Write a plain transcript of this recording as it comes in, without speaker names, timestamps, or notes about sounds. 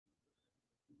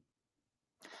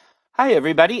Hi,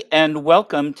 everybody, and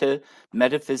welcome to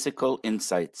Metaphysical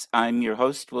Insights. I'm your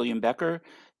host, William Becker,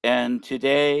 and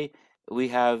today we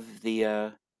have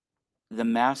the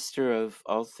master of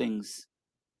all things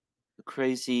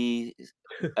crazy,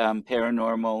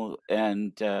 paranormal,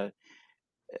 and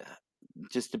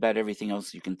just about everything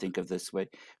else you can think of this way.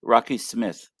 Rocky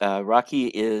Smith. Rocky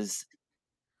is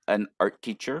an art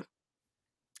teacher,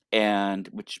 and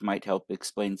which might help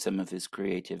explain some of his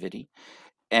creativity.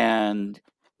 And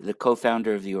the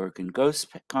co-founder of the Oregon Ghost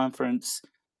Conference,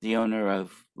 the owner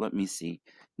of, let me see,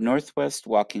 Northwest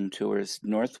Walking Tours,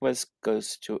 Northwest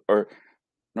Ghost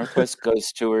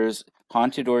Tours,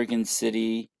 Haunted Oregon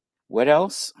City. What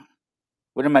else?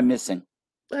 What am I missing?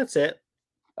 That's it.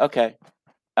 Okay.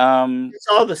 Um, It's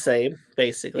all the same,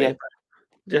 basically, yeah, but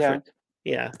yeah, different.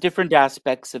 Yeah, different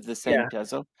aspects of the same yeah,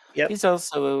 puzzle. yep. He's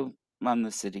also on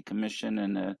the city commission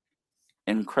and an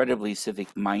incredibly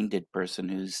civic-minded person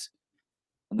who's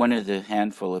one of the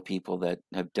handful of people that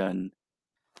have done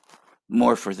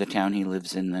more for the town he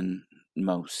lives in than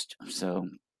most. So,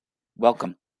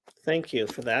 welcome. Thank you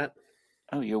for that.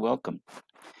 Oh, you're welcome.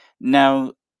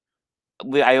 Now,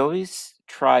 I always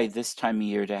try this time of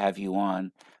year to have you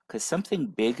on because something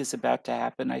big is about to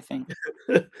happen, I think.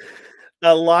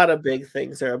 A lot of big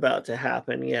things are about to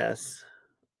happen, yes.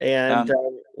 And,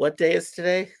 Um, what day is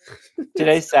today?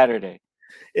 Today's Saturday.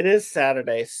 It is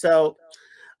Saturday, so,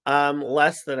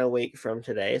 less than a week from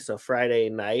today, so Friday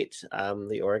night,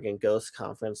 the Oregon Ghost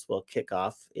Conference will kick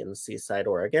off in Seaside,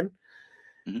 Oregon,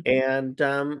 Mhm.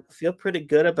 and, feel pretty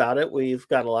good about it. We've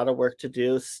got a lot of work to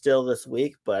do still this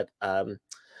week, but,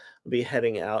 be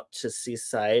heading out to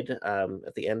Seaside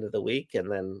at the end of the week,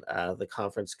 and then the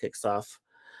conference kicks off.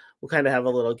 We'll kind of have a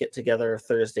little get together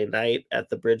Thursday night at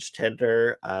the Bridge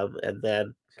Tender, and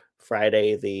then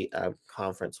Friday the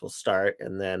conference will start,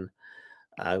 and then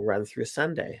run through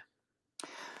Sunday.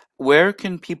 Where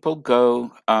can people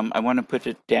go? I want to put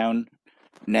it down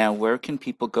now. Where can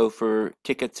people go for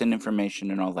tickets and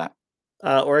information and all that?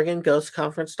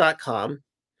 OregonGhostConference.com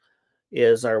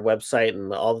is our website,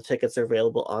 and all the tickets are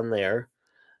available on there.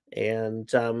 And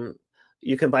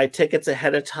you can buy tickets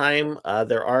ahead of time.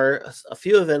 There are a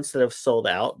few events that have sold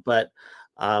out, but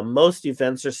most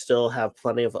events are still have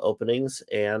plenty of openings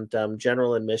and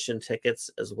general admission tickets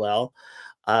as well.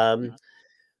 Um,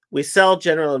 we sell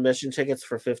general admission tickets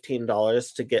for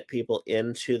 $15 to get people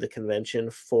into the convention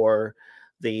for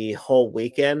the whole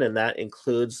weekend, and that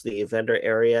includes the vendor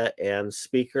area and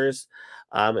speakers,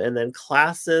 and then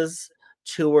classes,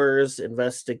 tours,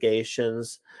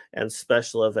 investigations, and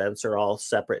special events are all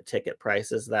separate ticket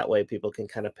prices. That way, people can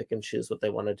kind of pick and choose what they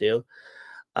want to do.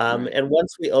 Right. And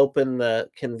once we open the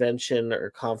convention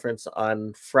or conference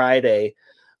on Friday,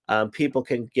 people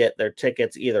can get their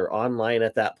tickets either online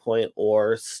at that point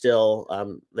or still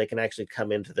they can actually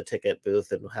come into the ticket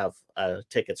booth and have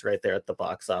tickets right there at the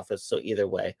box office. So either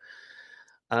way,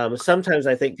 sometimes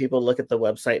I think people look at the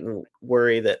website and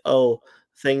worry that, oh,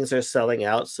 things are selling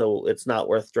out, so it's not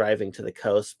worth driving to the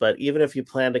coast. But even if you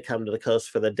plan to come to the coast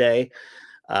for the day,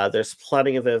 there's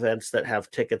plenty of events that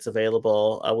have tickets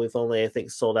available. We've only, I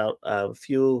think, sold out a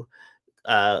few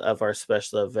of our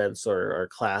special events or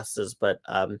classes, but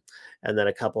and then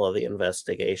a couple of the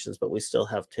investigations. But we still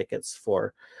have tickets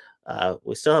for at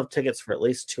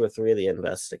least two or three of the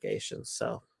investigations.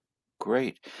 So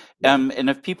Great. yeah, And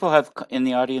if people in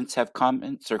the audience have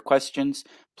comments or questions,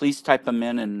 please type them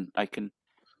in and I can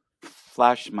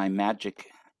flash my magic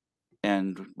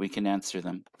and we can answer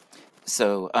them.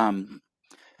 So,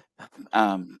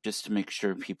 just to make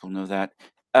sure people know that.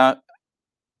 Uh,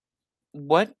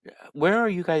 what, where are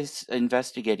you guys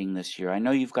investigating this year? I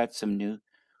know you've got some new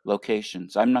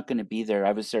locations. I'm not going to be there.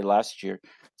 I was there last year.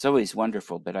 It's always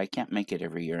wonderful, but I can't make it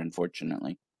every year,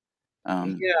 unfortunately.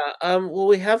 Um, yeah. Well,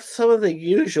 we have some of the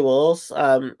usuals.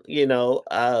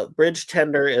 Bridge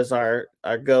Tender is our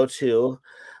go-to.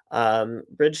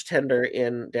 Bridge Tender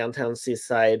in downtown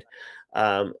Seaside,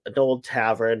 an old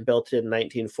tavern built in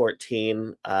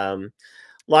 1914. Lots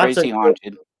of Crazy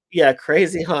Haunted. Yeah,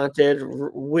 crazy haunted,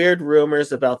 weird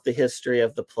rumors about the history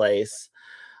of the place.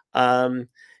 Um,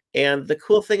 and the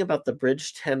cool thing about the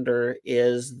bridge tender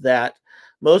is that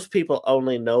most people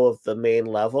only know of the main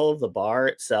level, the bar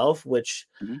itself, which,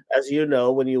 Mhm. as you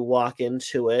know, when you walk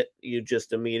into it, you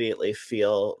just immediately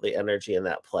feel the energy in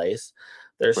that place.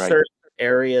 There's Right. certain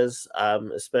areas,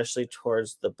 especially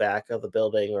towards the back of the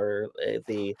building or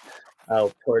the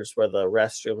towards where the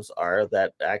restrooms are,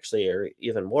 that actually are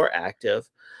even more active.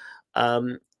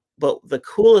 um, but the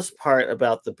coolest part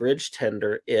about the bridge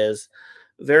tender is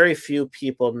very few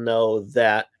people know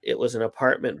that it was an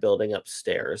apartment building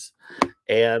upstairs,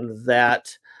 and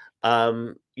that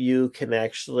you can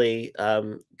actually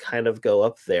kind of go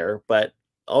up there, but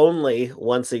only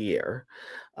once a year.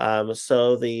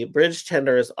 So the bridge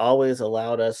tender has always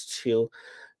allowed us to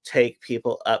take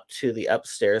people up to the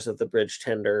upstairs of the bridge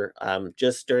tender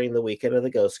just during the weekend of the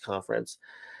Ghost Conference.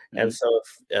 And Mhm. so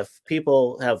if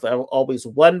people have always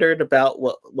wondered about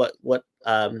what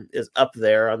is up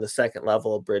there on the second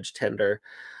level of bridge tender,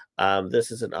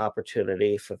 this is an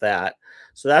opportunity for that.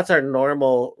 So that's our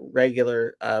normal,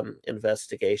 regular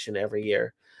investigation every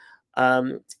year.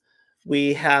 Um,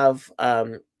 we have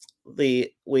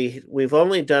we've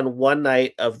only done one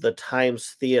night of the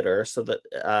Times Theater, so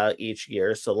that each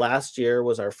year. So last year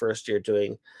was our first year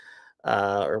doing,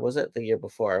 or was it the year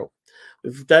before?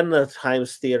 We've done the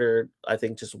Times Theater, I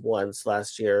think, just once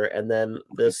last year, and then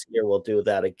Okay. this year we'll do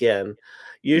that again.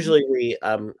 Mhm. Usually we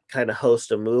kind of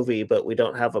host a movie, but we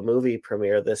don't have a movie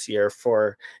premiere this year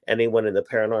for anyone in the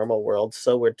paranormal world.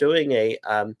 So we're doing a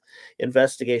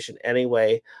investigation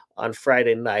anyway on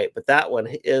Friday night, but that one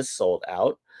is sold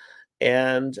out.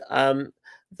 And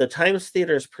the Times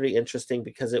Theater is pretty interesting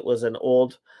because it was an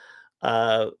old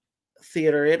uh,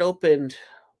 theater. It opened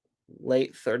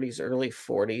late 30s, early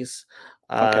 40s,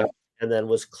 uh, Okay. and then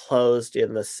was closed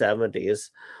in the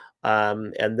 70s.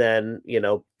 And then,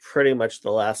 pretty much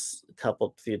the last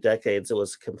couple few decades, it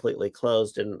was completely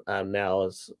closed, and now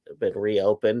has been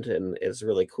reopened and is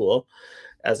really cool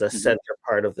as a Mhm. center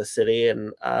part of the city.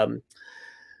 And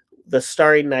the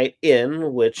Starry Night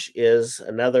Inn, which is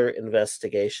another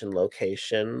investigation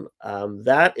location,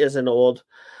 that is an old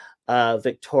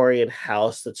Victorian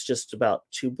house that's just about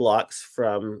 2 blocks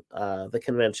from the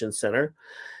convention center,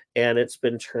 and it's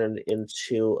been turned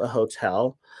into a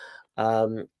hotel.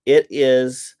 It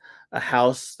is a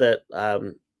house that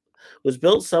was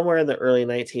built somewhere in the early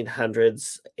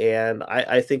 1900s, and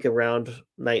I think around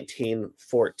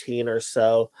 1914 or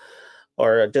so,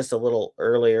 or just a little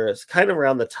earlier. It's kind of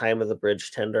around the time of the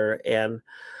bridge tender, and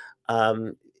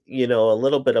um, a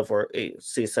little bit of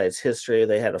Seaside's history.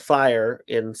 They had a fire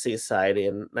in Seaside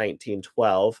in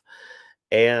 1912,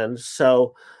 and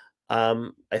so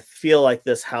I feel like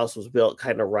this house was built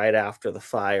kind of right after the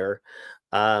fire.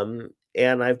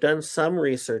 And I've done some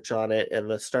research on it, and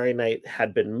the Starry Night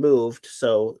had been moved.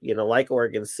 So, like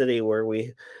Oregon City, where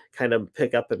we kind of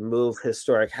pick up and move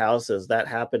historic houses, that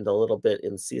happened a little bit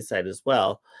in Seaside as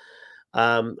well.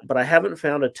 But I haven't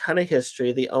found a ton of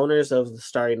history. The owners of the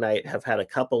Starry Night have had a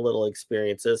couple little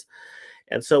experiences.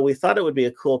 And so we thought it would be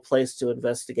a cool place to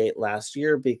investigate last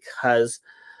year because,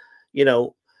 you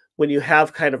know, when you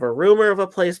have kind of a rumor of a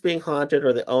place being haunted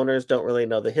or the owners don't really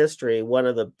know the history, one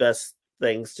of the best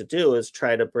things to do is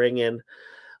try to bring in,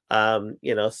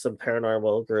 some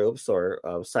paranormal groups or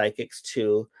psychics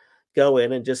to go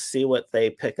in and just see what they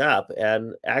pick up.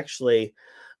 And actually,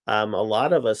 a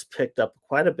lot of us picked up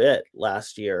quite a bit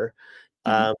last year,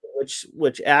 Mhm.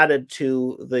 which added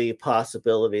to the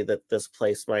possibility that this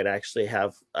place might actually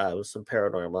have some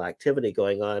paranormal activity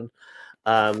going on.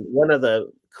 One of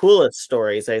the coolest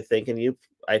stories, I think, and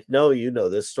I know you know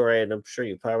this story, and I'm sure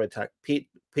you probably talked. Pete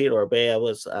Orbea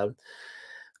was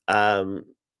um,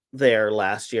 there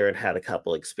last year and had a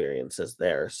couple experiences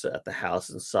there, so at the house,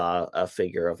 and saw a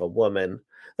figure of a woman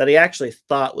that he actually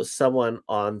thought was someone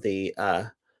on the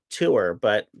tour,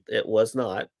 but it was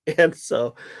not. And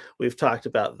so we've talked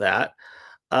about that.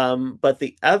 But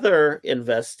the other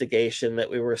investigation that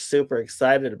we were super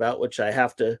excited about, which I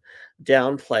have to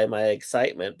downplay my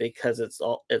excitement because it's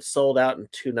sold out in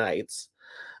 2 nights.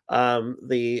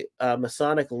 The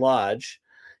Masonic Lodge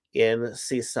in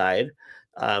Seaside,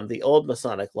 the old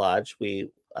Masonic Lodge,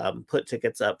 we put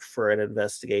tickets up for an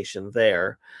investigation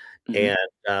there, Mhm.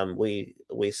 and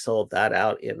we sold that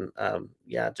out in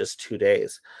just 2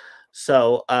 days.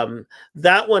 So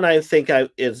that one I think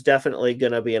is definitely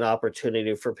going to be an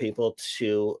opportunity for people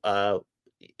to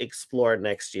explore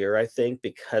next year. I think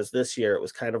because this year it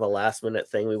was kind of a last minute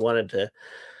thing. We wanted to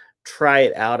try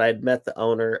it out. I'd met the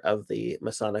owner of the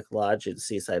Masonic Lodge in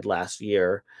Seaside last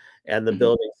year, and the Mhm.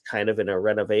 building's kind of in a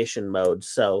renovation mode.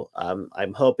 So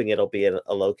I'm hoping it'll be a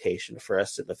location for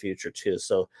us in the future too.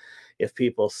 So if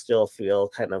people still feel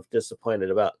kind of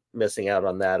disappointed about missing out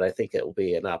on that, I think it will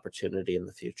be an opportunity in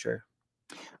the future.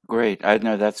 Great. I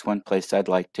know that's one place I'd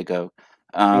like to go,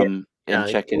 Yeah, and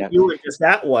check it out. you were just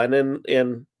at one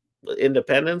in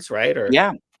Independence, right? Or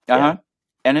Yeah. yeah, Uh-huh.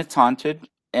 And it's haunted,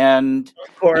 and,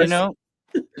 of you course. know,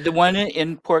 the one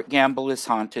in Port Gamble is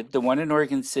haunted, the one in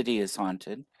Oregon City is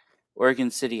haunted.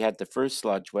 Oregon City had the first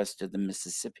lodge west of the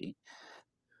Mississippi.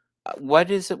 What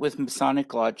is it with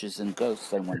Masonic lodges and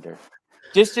ghosts, I wonder?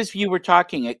 Just as you were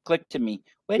talking, it clicked to me,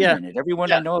 "Wait a Yeah, minute, everyone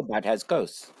yeah. I know about has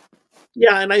ghosts."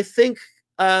 Yeah, and I think,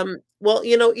 Well,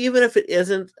 even if it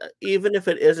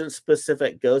isn't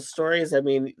specific ghost stories, I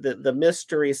mean, the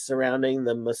mystery surrounding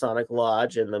the Masonic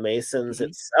Lodge and the Masons Mhm.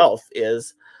 itself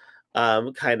is,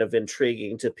 kind of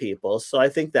intriguing to people, so I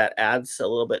think that adds a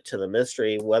little bit to the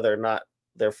mystery, whether or not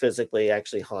they're physically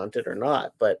actually haunted or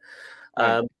not, but,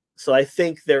 Right. so I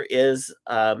think there is,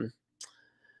 kind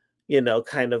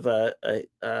of a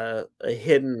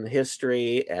hidden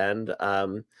history and,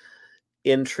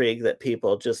 intrigue that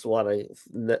people just wanna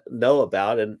know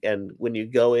about, and when you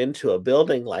go into a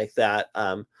building like that,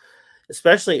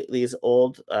 especially these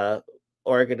old,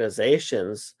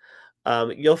 organizations,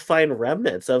 you'll find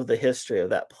remnants of the history of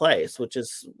that place, which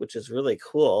is really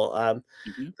cool.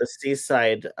 Mhm. The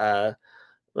Seaside,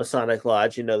 Masonic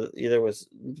Lodge, there was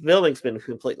the building's been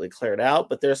completely cleared out,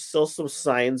 but there's still some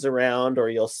signs around, or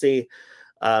you'll see,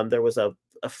 there was a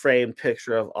framed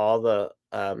picture of all the,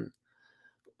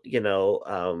 you know,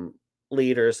 um,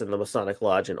 leaders in the Masonic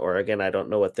Lodge in Oregon. I don't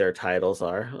know what their titles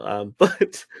are,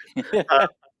 but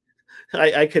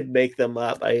I could make them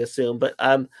up, I assume, but,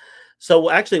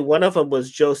 so actually one of them was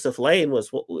Joseph Lane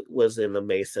was in the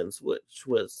Masons, which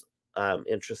was,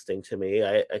 interesting to me.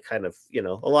 I kind of a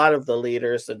lot of the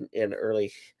leaders in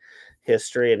early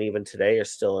history and even today are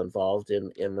still involved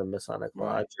in the Masonic Right.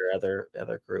 Lodge or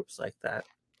other groups like that,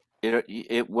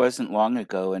 It wasn't long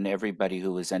ago, and everybody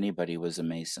who was anybody was a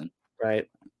Mason. right?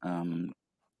 Um,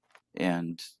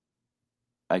 and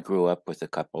I grew up with a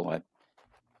couple,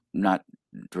 not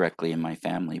directly in my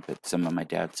family, but some of my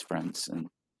dad's friends, and,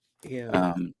 Yeah.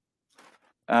 um,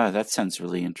 that sounds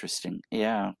really interesting.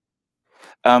 Yeah.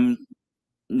 Um,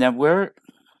 Now where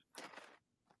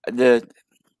the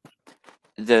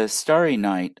the Starry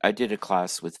Night, I did a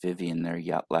class with Vivian there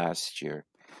yet last year,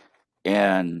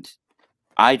 and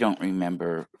I don't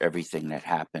remember everything that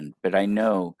happened, but I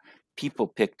know people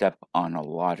picked up on a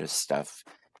lot of stuff.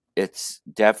 It's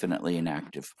definitely an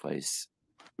active place.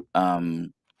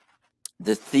 Um,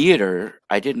 the theater,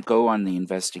 I didn't go on the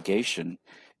investigation,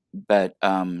 but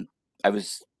I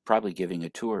was probably giving a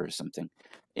tour or something.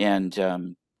 And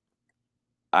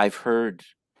I've heard,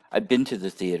 I've been to the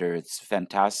theater, it's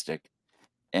fantastic.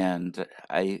 And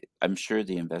I'm sure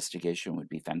the investigation would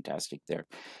be fantastic there.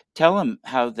 Tell them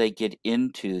how they get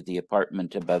into the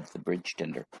apartment above the bridge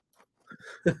tender.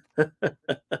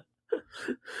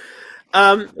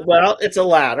 Well, it's a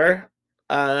ladder.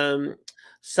 Um,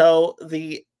 so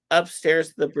the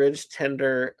upstairs, the bridge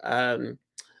tender,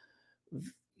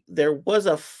 there was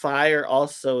a fire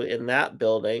also in that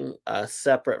building,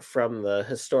 separate from the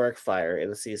historic fire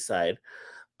in Seaside.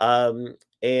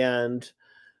 And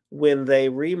when they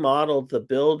remodeled the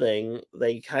building,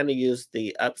 they kind of used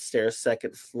the upstairs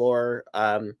second floor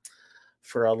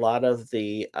for a lot of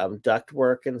the duct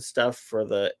work and stuff for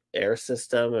the air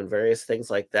system and various things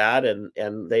like that. And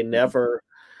Mhm.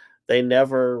 they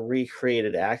never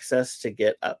recreated access to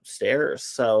get upstairs.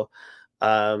 So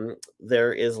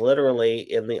there is literally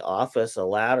in the office a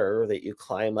ladder that you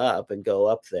climb up and go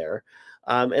up there.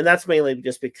 And that's mainly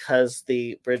just because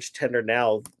the bridge tender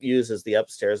now uses the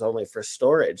upstairs only for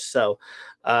storage. So,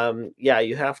 yeah,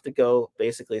 you have to go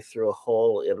basically through a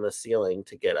hole in the ceiling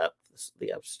to get up the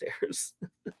upstairs.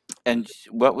 And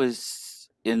what was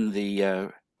in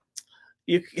the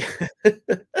You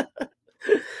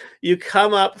you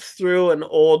come up through an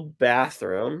old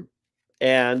bathroom,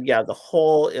 and, yeah, the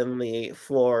hole in the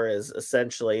floor is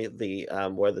essentially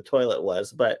where the toilet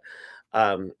was, but,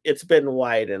 it's been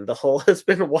widened. The hole has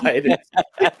been widened.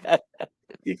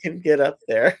 You can get up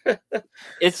there.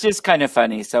 it's just kind of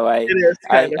funny, so It is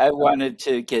kind of I fun. wanted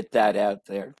to get that out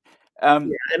there. Yeah,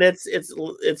 Um, and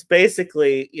it's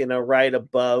basically, right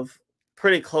above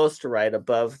pretty close to right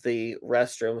above the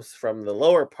restrooms from the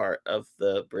lower part of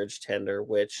the bridge tender,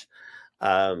 which,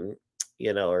 um,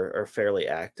 are fairly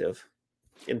active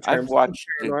in I've terms of watched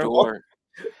the paranormal. door.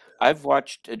 I've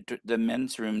watched the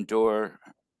men's room door.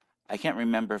 I can't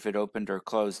remember if it opened or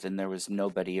closed, and there was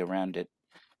nobody around it.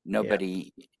 Yeah,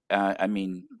 Nobody. I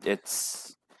mean,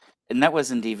 it's and that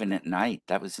wasn't even at night.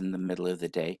 That was in the middle of the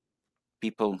day.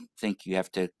 People think you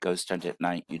have to ghost hunt at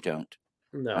night. You don't.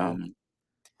 no. Um,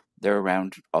 they're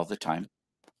around all the time.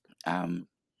 Um,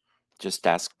 just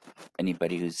ask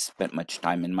anybody who's spent much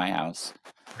time in my house.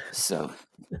 So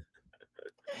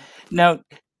now,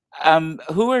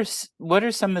 what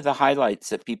are some of the highlights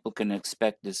that people can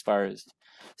expect as far as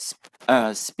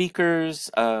speakers?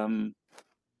 Some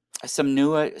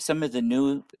of the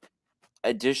new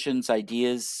additions,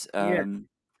 ideas, Yeah.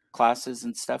 classes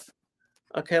and stuff.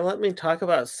 Okay, let me talk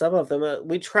about some of them.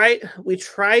 We try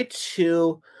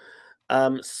to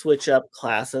switch up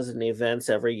classes and events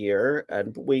every year,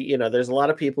 and there's a lot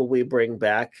of people we bring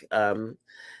back,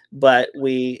 but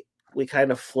we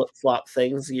kind of flip-flop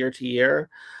things year to year,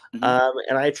 Mhm.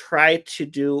 and I try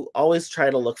to always try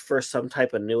to look for some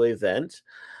type of new event.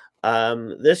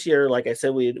 This year, like I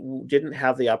said, we didn't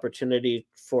have the opportunity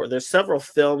for there's several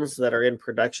films that are in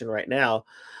production right now.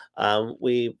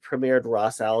 We premiered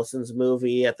Ross Allison's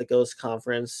movie at the Ghost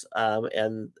Conference,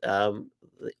 and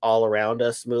the All Around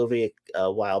Us movie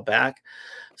a while back.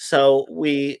 So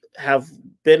we have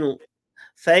been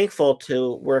thankful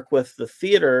to work with the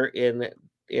theater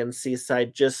in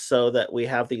Seaside just so that we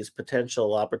have these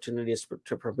potential opportunities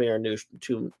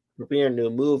to premiere new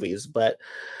movies. But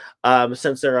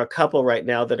since there are a couple right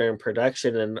now that are in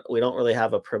production and we don't really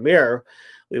have a premiere,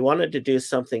 we wanted to do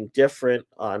something different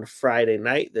on Friday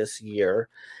night this year.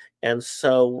 And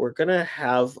so we're going to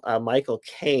have Michael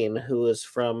Caine, who is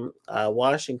from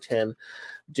Washington,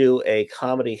 do a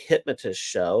comedy hypnotist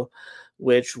show,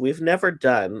 which we've never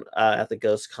done at the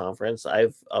Ghost Conference.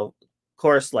 I've, of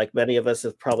course, like many of us,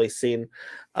 have probably seen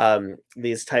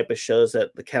these type of shows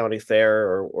at the county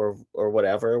fair or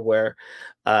whatever, where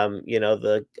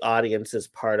the audience is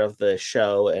part of the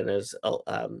show and is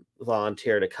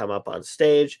volunteer to come up on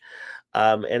stage.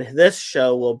 And this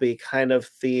show will be kind of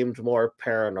themed more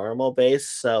paranormal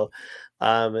based, so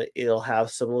it'll have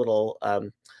some little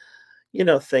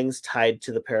things tied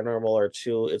to the paranormal or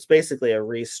to it's basically a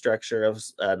restructure of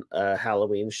a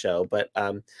Halloween show, but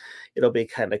it'll be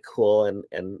kind of cool and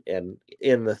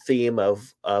in the theme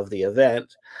of the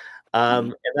event. Mhm.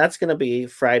 And that's going to be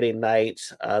Friday night,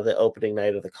 the opening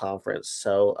night of the conference.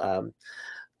 So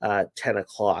 10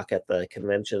 o'clock at the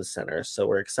convention center. So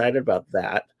we're excited about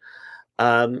that.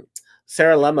 Um,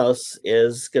 Sarah Lemos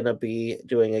is going to be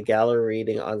doing a gallery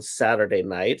reading on Saturday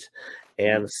night.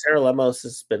 Mhm. And Sarah Lemos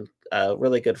has been a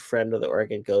really good friend of the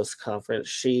Oregon Ghost Conference.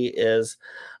 She is,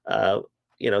 uh,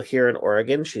 here in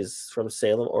Oregon. She's from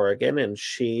Salem, Oregon, and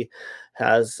she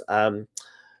has,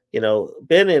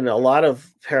 been in a lot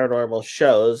of paranormal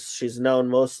shows. She's known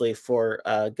mostly for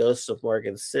Ghosts of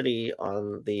Morgan City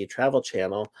on the Travel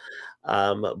Channel,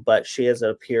 but she has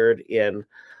appeared in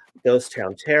Ghost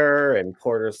Town Terror and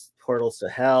Portals to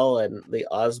Hell and the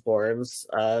Osbournes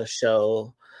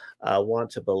show, Want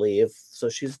to Believe. So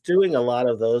she's doing a lot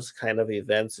of those kind of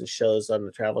events and shows on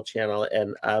the Travel Channel,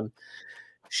 and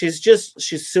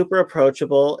she's super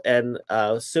approachable and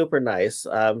super nice.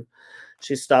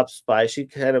 She stops by. She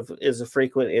kind of is a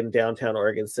frequent in downtown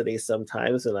Oregon City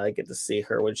sometimes, and I get to see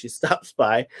her when she stops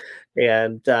by,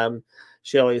 and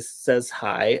she always says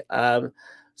hi.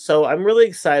 So I'm really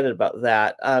excited about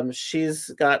that. She's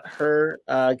got her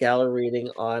gallery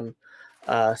reading on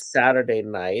Saturday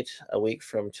night, a week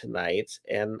from tonight,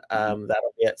 and Mhm.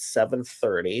 that'll be at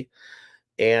 7:30.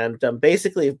 And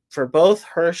basically, for both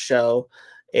her show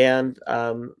and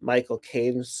Michael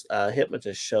Caine's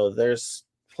hypnotist show, there's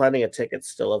plenty of tickets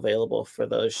still available for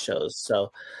those shows.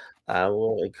 So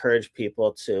we'll encourage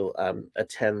people to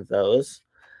attend those.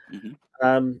 Mhm.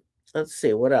 Um, let's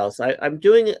see what else. I'm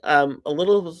doing a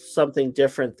little something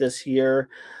different this year.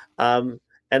 Um,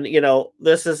 and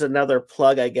this is another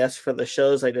plug, I guess, for the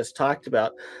shows I just talked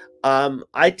about.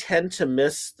 I tend to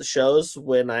miss the shows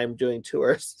when I'm doing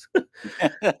tours.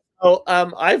 Oh,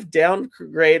 I've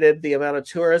downgraded the amount of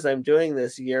tours I'm doing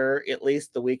this year, at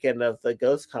least the weekend of the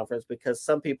Ghost Conference, because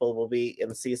some people will be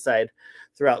in Seaside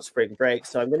throughout spring break.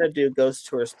 So I'm going to do ghost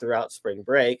tours throughout spring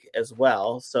break as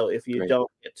well. So if you Great.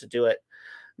 don't get to do it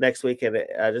next weekend,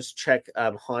 just check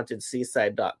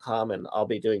hauntedseaside.com and I'll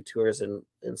be doing tours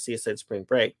in Seaside spring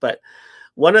break. But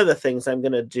one of the things I'm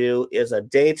going to do is a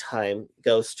daytime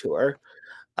ghost tour.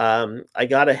 I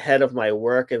got ahead of my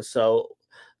work, and so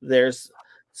there's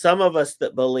some of us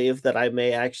that believe that I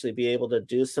may actually be able to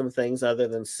do some things other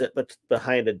than sit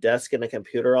behind a desk and a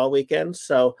computer all weekend.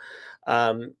 So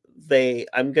I'm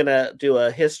gonna do a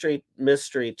history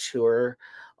mystery tour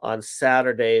on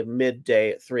Saturday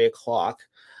midday at 3 o'clock.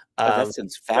 Oh, that Um, sounds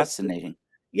that's fascinating.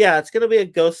 Yeah, it's gonna be a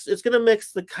ghost. It's gonna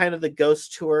mix the kind of the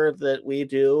ghost tour that we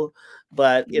do,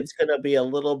 but Mhm. it's gonna be a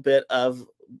little bit of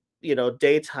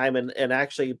daytime, and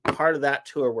actually part of that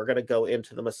tour we're going to go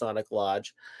into the Masonic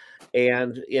Lodge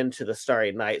and into the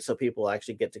Starry Night, so people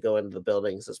actually get to go into the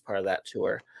buildings as part of that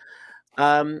tour.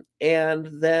 And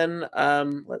then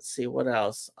let's see what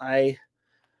else. Oh,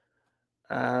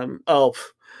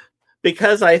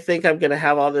 because I think I'm going to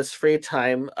have all this free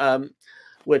time,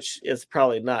 which is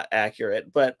probably not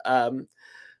accurate, but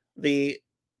the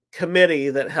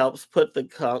committee that helps put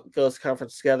the Ghost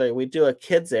Conference together, we do a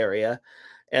kids area.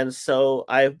 And so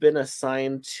I've been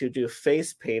assigned to do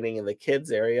face painting in the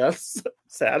kids area on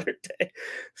Saturday.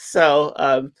 So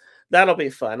that'll be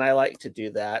fun. I like to do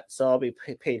that. So I'll be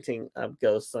painting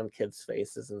ghosts on kids'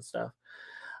 faces and stuff.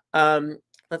 Um,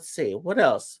 let's see what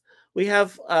else. we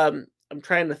have, I'm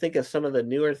trying to think of some of the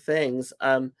newer things.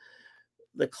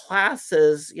 The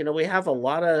classes, we have a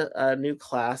lot of new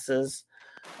classes.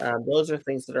 Those are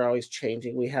things that are always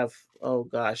changing. We have, oh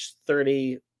gosh,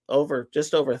 30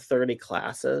 just over 30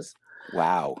 classes.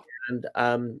 Wow.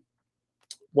 And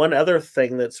one other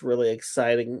thing that's really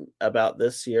exciting about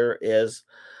this year is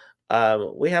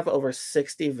we have over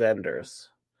 60 vendors.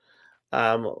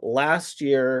 Last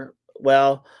year,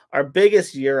 well, our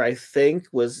biggest year, I think,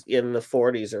 was in the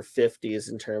 40s or 50s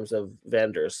in terms of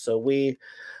vendors. So we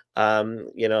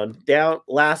were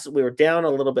down a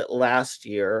little bit last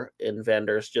year in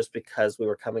vendors just because we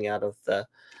were coming out of the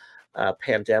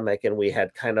pandemic and we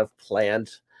had kind of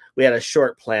we had a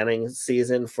short planning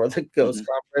season for the Ghost Mhm.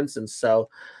 Conference. And so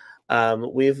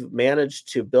we've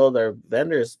managed to build our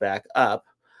vendors back up.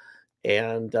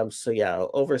 And so, yeah,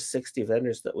 over 60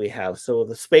 vendors that we have. So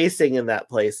the spacing in that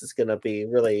place is going to be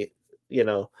really, you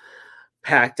know,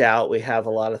 packed out. We have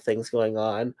a lot of things going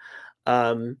on.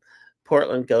 Um,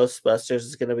 Portland Ghostbusters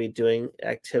is going to be doing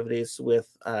activities with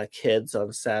kids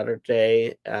on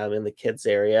Saturday in the kids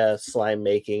area, slime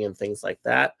making and things like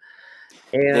that.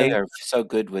 They And are so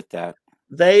good with that.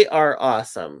 they are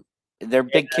awesome. They're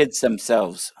big kids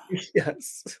themselves.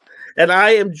 Yes. And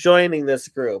I am joining this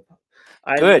group.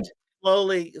 I'm Good.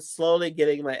 slowly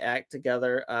getting my act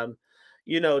together.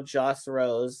 Joss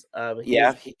Rose,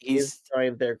 Yeah, he's he's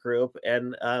joined their group,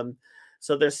 and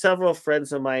so there's several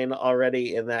friends of mine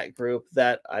already in that group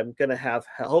that I'm gonna have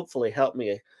hopefully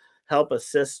help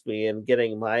assist me in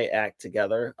getting my act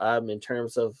together, in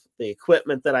terms of the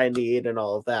equipment that I need and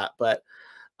all of that. But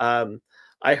um,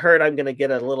 I heard I'm gonna get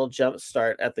a little jump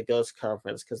start at the Ghost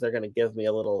Conference because they're gonna give me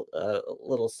a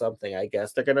little something. I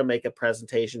guess they're gonna make a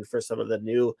presentation for some of the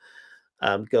new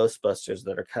Ghostbusters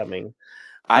that are coming.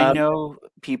 I Um, know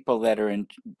people that are in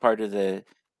part of the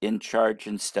in charge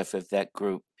and stuff of that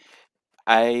group.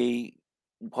 I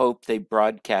hope they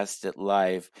broadcast it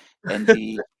live and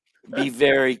be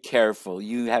very careful.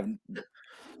 You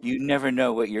never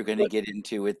know what you're gonna get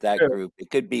into with that True. group. It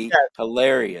could be Yes,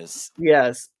 hilarious.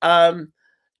 yes.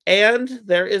 And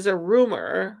there is a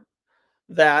rumor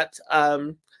that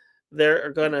there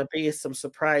are going to be some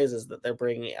surprises that they're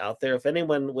bringing out there. If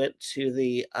anyone went to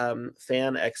the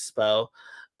Fan Expo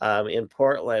in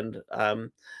Portland,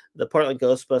 the Portland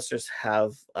Ghostbusters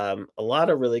have a lot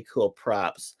of really cool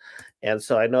props. And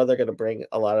so I know they're going to bring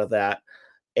a lot of that.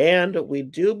 And we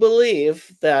do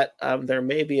believe that there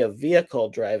may be a vehicle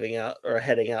driving out or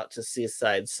heading out to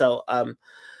Seaside. So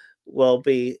we'll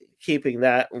be keeping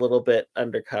that a little bit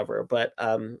undercover. But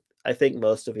I think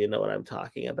most of you know what I'm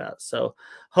talking about. So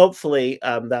hopefully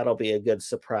that'll be a good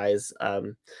surprise.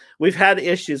 We've had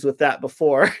issues with that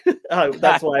before.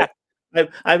 That's why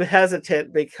I'm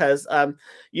hesitant because our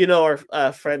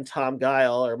friend Tom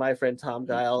Guile, or my friend Tom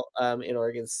Guile in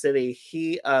Oregon City,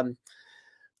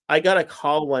 I got a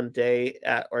call one day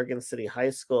at Oregon City High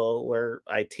School where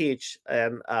I teach,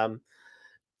 and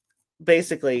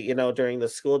basically, during the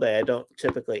school day, I don't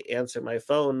typically answer my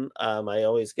phone. I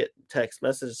always get text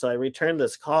messages. So I returned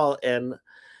this call, and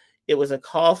it was a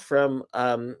call from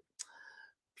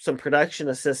some production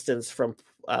assistants from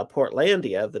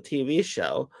Portlandia, the TV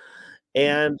show. Mhm.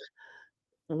 And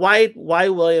why,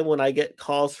 William, when I get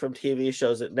calls from TV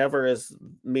shows, it never is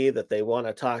me that they want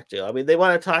to talk to. I mean, they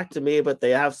want to talk to me, but they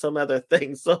have some other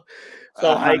things. So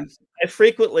Uh-huh. I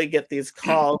frequently get these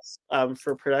calls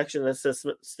for production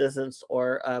assistants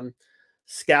or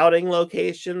scouting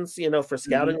locations, for Mhm.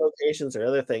 scouting locations or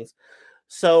other things.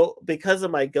 So because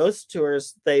of my ghost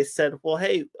tours, they said, "Well,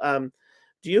 hey,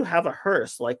 do you have a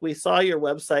hearse? Like we saw your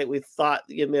website, we thought,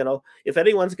 if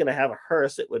anyone's going to have a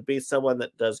hearse, it would be someone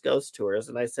that does ghost tours."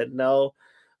 And I said, "No,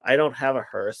 I don't have a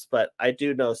hearse, but I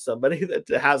do know somebody that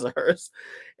has a hearse."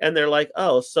 And they're like,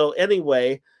 "Oh, so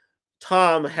anyway,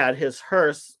 Tom had his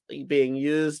hearse being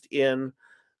used in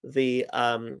the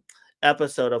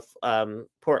episode of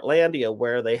Portlandia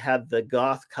where they had the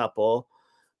goth couple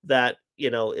that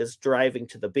is driving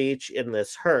to the beach in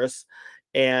this hearse,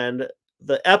 and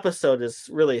the episode is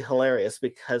really hilarious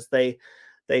because they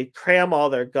cram all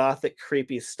their gothic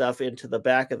creepy stuff into the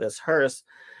back of this hearse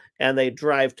and they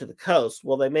drive to the coast.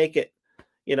 Well, they make it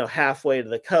halfway to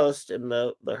the coast and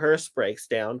the hearse breaks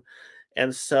down,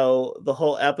 and so the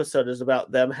whole episode is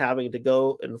about them having to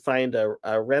go and find a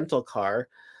rental car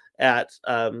at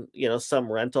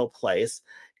some rental place,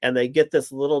 and they get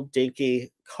this little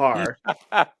dinky car,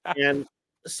 and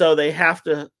so they have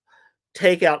to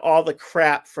take out all the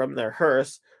crap from their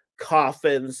hearse,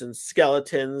 coffins and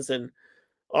skeletons and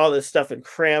all this stuff, and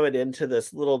cram it into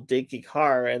this little dinky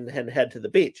car and head to the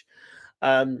beach.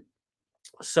 Um,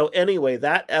 so anyway,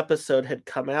 that episode had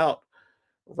come out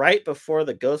right before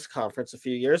the Ghost Conference a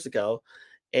few years ago,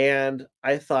 and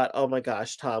I thought, "Oh my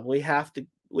gosh, Tom, we have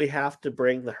to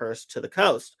bring the hearse to the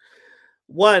coast."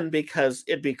 One, because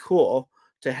it'd be cool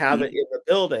to have it Mhm. in the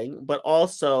building, but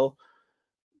also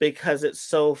because it's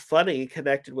so funny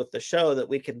connected with the show that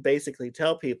we can basically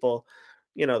tell people,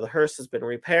 the hearse has been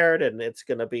repaired and it's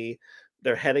going to be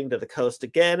they're heading to the coast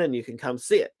again and you can come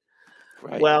see it.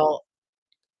 Right. Well,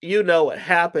 you know what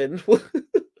happened.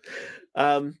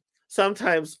 um,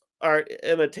 Sometimes art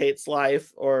imitates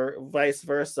life or vice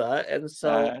versa. And so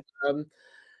Uh, um,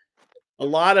 a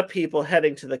lot of people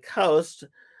heading to the coast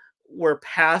were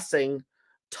passing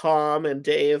Tom and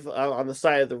Dave on the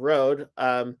side of the road,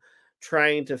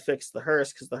 trying to fix the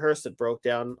hearse because the hearse had broke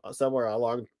down somewhere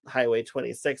along Highway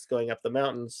 26 going up the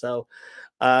mountain. So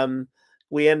um,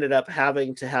 we ended up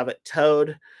having to have it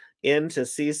towed into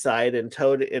Seaside and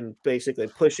towed and basically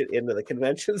push it into the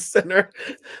convention center,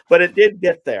 but it did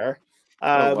get there.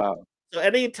 oh, Um, wow. so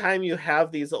anytime you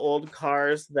have these old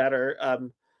cars that are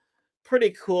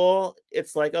pretty cool.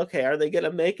 It's like, okay, are they going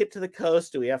to make it to the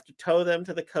coast? Do we have to tow them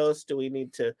to the coast? Do we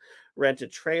need to rent a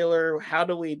trailer? How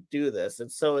do we do this? And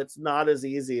so it's not as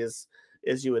easy as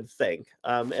you would think.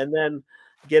 And then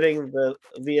getting the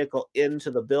vehicle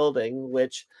into the building,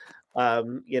 which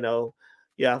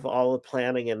you have all the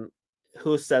planning and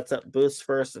who sets up booths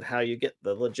first and how you get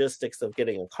the logistics of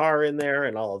getting a car in there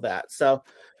and all of that. So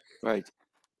Right.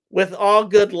 with all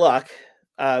good luck,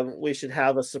 we should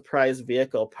have a surprise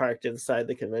vehicle parked inside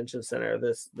the convention center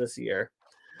this year.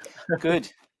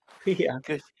 Good. Yeah.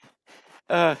 Good.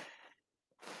 Uh,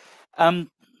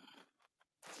 um,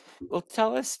 well,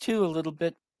 tell us too a little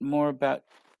bit more about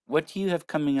what do you have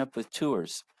coming up with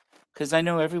tours? Because I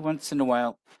know every once in a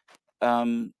while,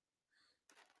 um,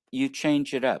 you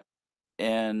change it up,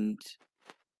 and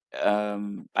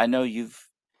I know you've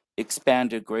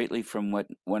expanded greatly from what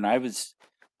when I was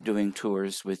doing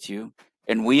tours with you,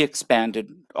 and we expanded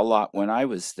a lot when I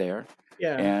was there.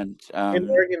 Yeah. And In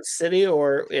Oregon City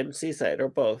or in Seaside or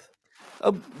both?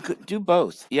 oh, do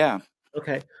both, yeah.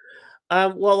 Okay.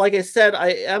 Well, like I said, I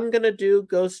am gonna do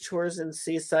ghost tours in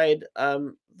Seaside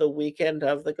the weekend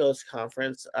of the Ghost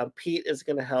Conference. Pete is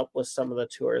gonna help with some of the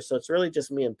tours, so it's really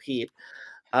just me and Pete.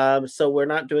 So we're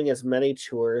not doing as many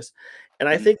tours, and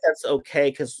I Mhm. think that's okay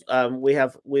because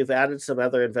we've added some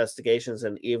other investigations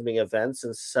and evening events,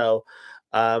 and so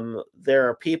there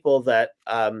are people that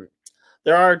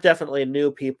there are definitely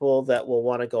new people that will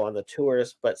want to go on the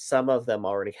tours, but some of them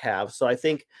already have. So I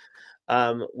think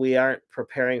we aren't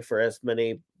preparing for as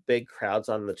many big crowds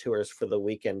on the tours for the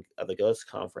weekend of the Ghost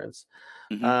Conference.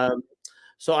 Mhm. Um,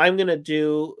 so I'm going to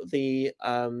do the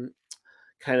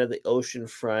kind of the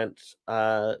oceanfront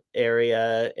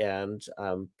area, and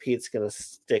Pete's going to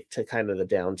stick to kind of the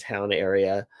downtown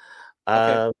area.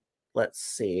 Okay. Um, let's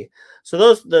see. So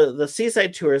the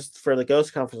seaside tours for the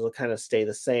Ghost Conference will kind of stay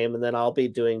the same, and then I'll be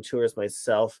doing tours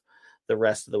myself the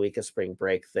rest of the week of spring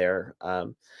break there.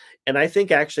 And I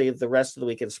think actually the rest of the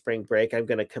week in spring break, I'm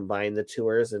going to combine the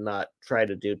tours and not try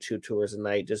to do two tours a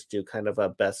night. Just do kind of a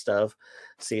best of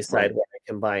seaside Right. where I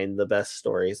combine the best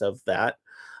stories of that.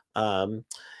 Um,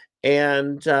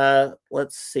 and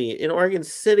let's see, in Oregon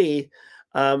City,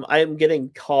 I'm getting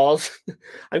calls.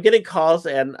 I'm getting calls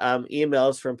and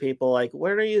emails from people like,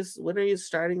 when are you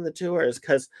starting the tours?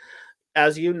 Because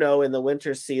as you know, in the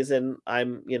winter season,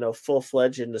 I'm full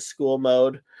fledged into school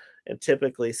mode and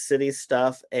typically city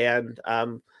stuff. And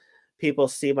people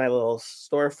see my little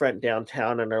storefront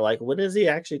downtown and are like, when is he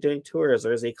actually doing tours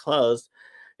or is he closed?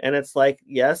 And it's like,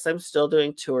 yes, I'm still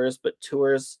doing tours, but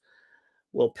tours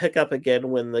will pick up again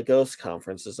when the Ghost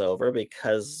Conference is over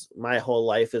because my whole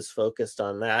life is focused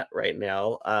on that right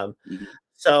now. Mhm.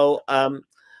 So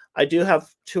I do have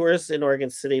tours in Oregon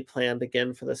City planned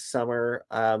again for the summer.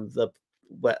 The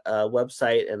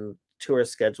website and tour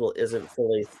schedule isn't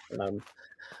fully um,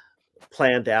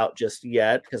 planned out just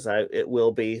yet because I it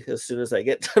will be as soon as I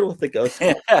get done with the Ghost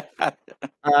Conference.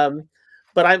 Um,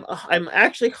 but I'm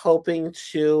actually hoping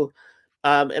to,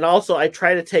 and also I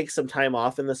try to take some time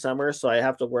off in the summer, so I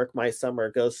have to work my summer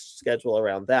ghost schedule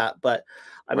around that. But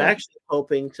I'm Right. actually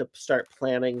hoping to start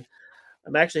planning.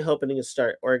 I'm actually hoping to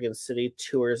start Oregon City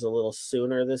tours a little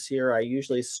sooner this year. I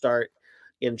usually start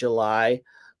in July,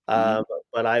 Mhm. um,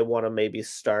 but I want to maybe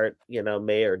start,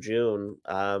 May or June,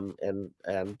 and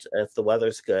if the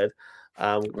weather's good,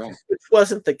 Right. which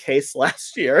wasn't the case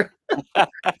last year.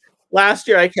 Last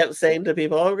year, I kept saying to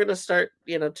people, "Oh, we're gonna start,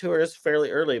 tours fairly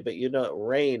early," but, it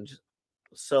rained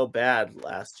so bad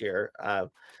last year, so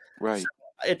Right.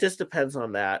 it just depends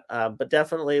on that, but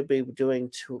definitely be doing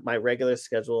to my regular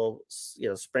schedule,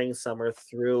 spring, summer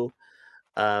through,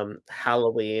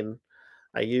 Halloween,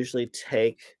 I usually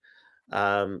take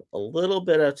a little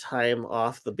bit of time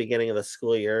off the beginning of the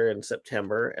school year in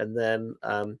September, and then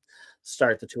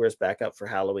start the tours back up for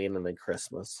Halloween and then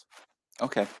Christmas.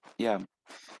 Okay, yeah.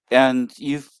 And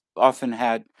you've often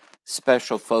had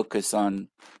special focus on,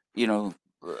 you know,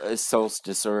 a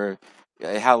solstice or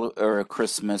a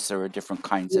Christmas or different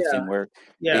kinds of Yeah, thing where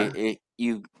yeah,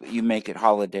 you make it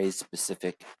holiday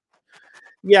specific.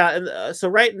 yeah. And so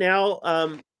right now,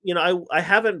 I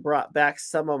haven't brought back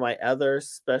some of my other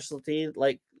specialty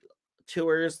like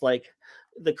tours. Like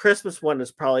the Christmas one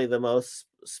is probably the most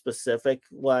specific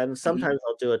one. Hmm. Sometimes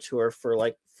I'll do a tour for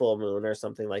like full moon or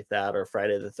something like that, or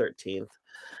Friday the 13th.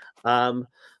 Um,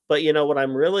 but what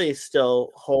I'm really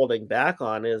still holding back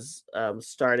on is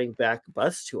starting back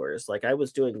bus tours. Like I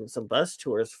was doing some bus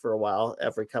tours for a while,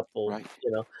 every Right,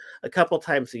 a couple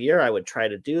times a year. I would try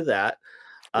to do that,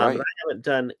 and right. I haven't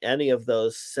done any of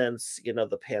those since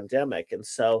the pandemic. And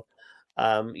so,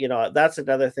 that's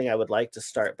another thing I would like to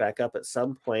start back up at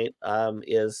some point.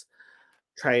 Is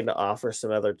trying to offer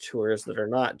some other tours that are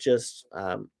not just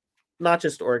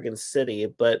Oregon City,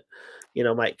 but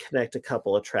might connect a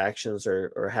couple attractions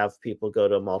or have people go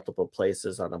to multiple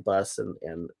places on a bus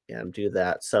and do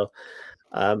that. So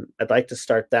I'd like to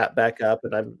start that back up,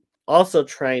 and I'm also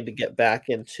trying to get back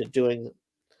into doing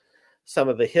some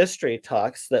of the history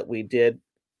talks that we did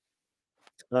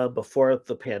before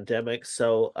the pandemic.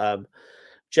 So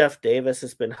Jeff Davis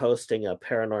has been hosting a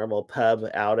paranormal pub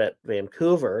out at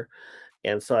Vancouver,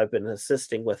 and so I've been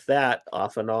assisting with that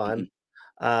off and Hmm.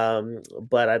 on.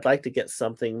 But I'd like to get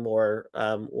something more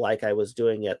like I was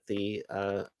doing at the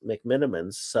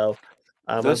McMinimans. So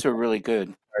I'm Those are really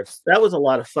good. that was a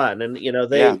lot of fun, and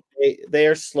Yeah. they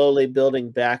are slowly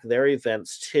building back their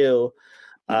events too.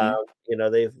 Um,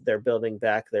 Hmm. they're building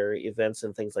back their events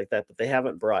and things like that, but they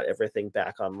haven't brought everything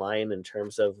back online in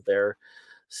terms of their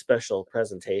special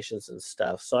presentations and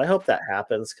stuff. So I hope that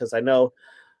happens because I know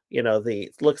the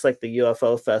it looks like the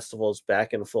UFO festival is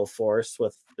back in full force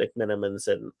with McMinimans,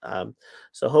 and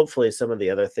so hopefully some of the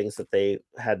other things that they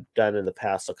had done in the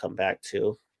past will come back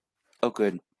too. Oh,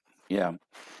 good. Yeah.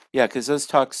 Yeah, because those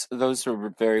talks, those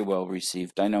were very well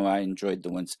received. I know I enjoyed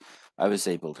the ones I was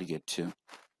able to get to.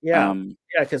 Yeah, Um,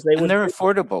 yeah, because they and would they're do.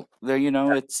 affordable.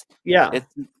 Yeah,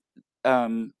 It's,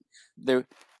 um, they're,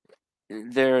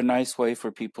 they're a nice way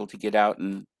for people to get out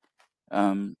and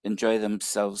enjoy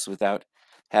themselves without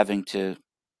having to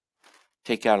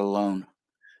take out a loan.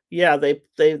 yeah, they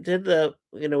did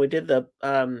we did the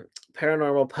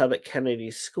paranormal pub at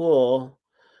Kennedy School,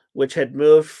 which had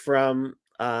moved from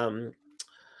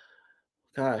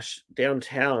gosh,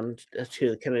 downtown to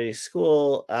the Kennedy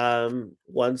School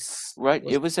once. Right.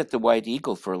 It was at the White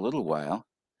Eagle for a little while.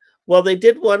 Well, they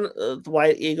did one, the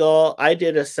White Eagle. I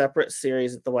did a separate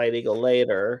series at the White Eagle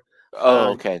later.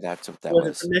 Oh, okay. That's what that Was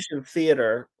at the was. Mission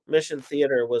Theater. Mission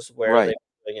Theater was where they Right.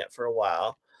 were doing it for a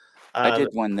while. I Um, did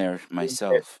one there moved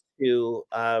it myself. to,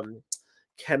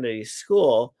 Kennedy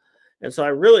School, and so I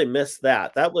really missed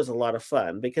that. That was a lot of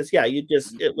fun because, yeah,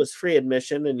 it was free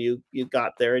admission, and you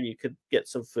got there, and you could get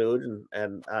some food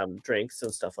and drinks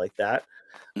and stuff like that.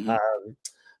 Hmm. Um,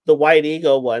 the White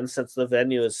Eagle one, since the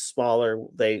venue is smaller,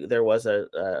 there was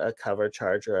a cover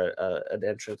charge or an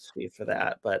entrance fee for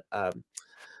that, but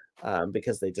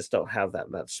because they just don't have that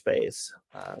much space.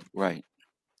 Right.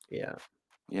 Yeah,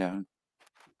 Yeah.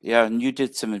 Yeah. And you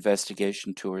did some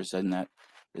investigation tours in that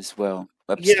as well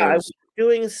yeah. I upstairs. was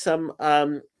doing some.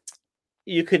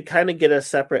 You could kind of get a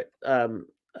separate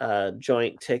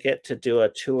joint ticket to do a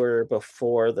tour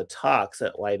before the talks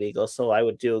at White Eagle. So I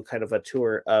would do kind of a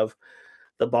tour of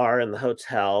the bar and the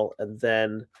hotel,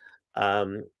 and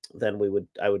um, then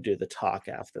I would do the talk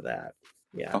after that.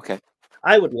 Yeah. Okay.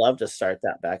 I would love to start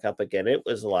that back up again. It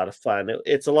was a lot of fun.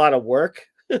 It's a lot of work,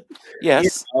 you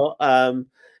Yes. know,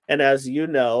 and as you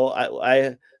know,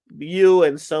 you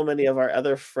and so many of our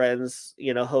other friends,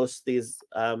 host these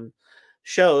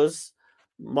shows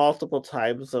multiple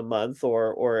times a month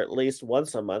or at least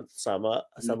once a month, some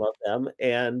Mhm. of them,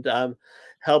 and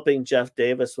helping Jeff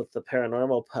Davis with the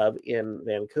Paranormal Pub in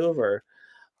Vancouver.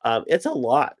 It's a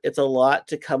lot. It's a lot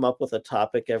to come up with a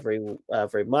topic every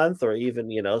month, or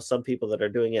even some people that are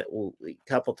doing it a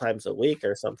couple times a week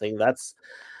or something.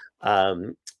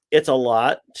 Um, it's a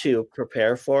lot to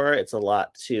prepare for. It's a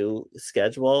lot to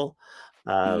schedule.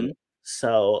 Um, Mhm.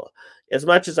 so as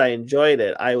much as I enjoyed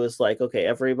it, I was like, okay,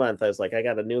 every month I was like, I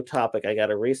got a new topic. I got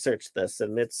to research this,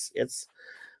 and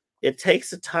it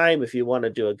takes a time if you want to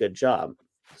do a good job.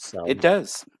 So It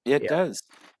does. It yeah, does.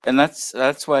 And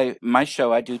that's why my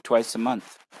show I do twice a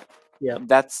month. yeah,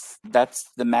 That's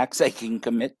the max I can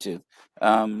commit to.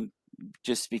 Um,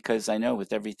 just because I know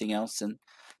with everything else and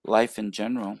life in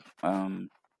general.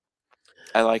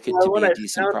 I like it to Well, be a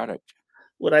decent product.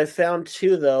 what I found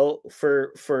too, though,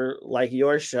 for like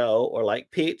your show or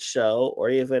like Pete's show or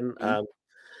even Mhm,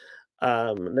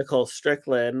 Nicole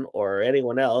Strickland or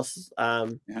anyone else,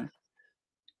 yeah,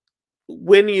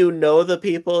 when you know the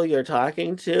people you're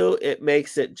talking to, it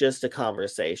makes it just a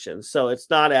conversation. So it's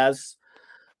not as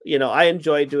I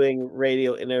enjoy doing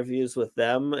radio interviews with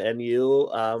them and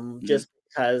you, mhm, just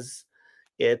because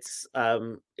it's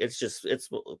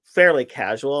fairly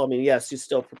casual. I mean, yes, you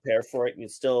still prepare for it, and you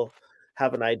still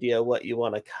have an idea what you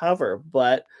wanna cover,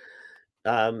 but,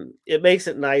 it makes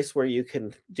it nice where you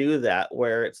can do that,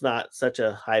 where it's not such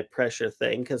a high pressure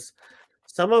thing. Because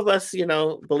some of us,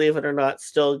 believe it or not,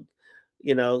 still,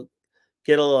 you know,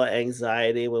 get a little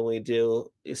anxiety when we do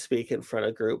speak in front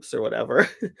of groups or whatever.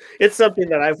 It's something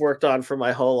that I've worked on for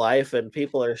my whole life, and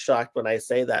people are shocked when I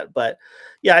say that, but,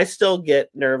 yeah, I still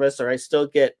get nervous or I still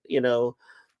get,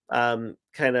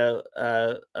 kinda,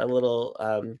 a little,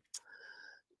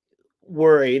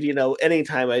 worried,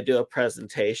 anytime I do a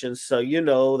presentation. So,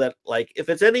 that, like, if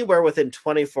it's anywhere within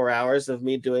 24 hours of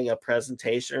me doing a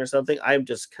presentation or something, I'm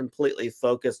just completely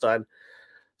focused on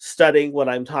studying what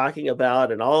I'm talking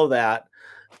about and all of that.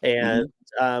 And,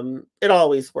 mhm. it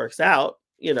always works out.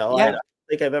 I Yeah, don't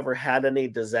think I've ever had any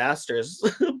disasters,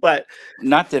 but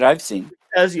not that I've seen.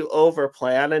 as you over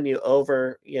plan and you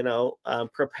over,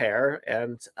 prepare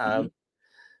and, Mhm,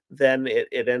 then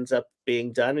it ends up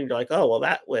being done and you're like, "Oh, well,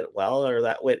 that went well," or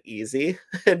 "That went easy."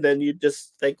 And then you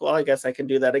just think, "Well, I guess I can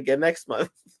do that again next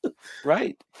month."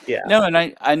 right. Yeah, No, and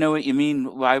I know what you mean.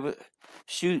 Why would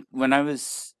shoot, when I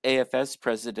was AFS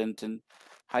president in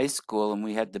high school and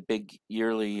we had the big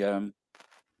yearly,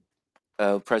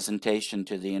 presentation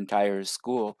to the entire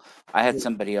school, I had yeah,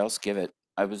 somebody else give it.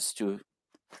 I was too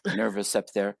nervous up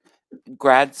there.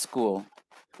 Grad school,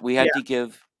 we yeah, had to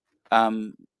give,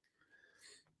 um,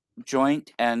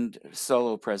 joint and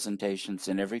solo presentations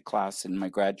in every class in my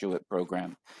graduate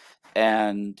program,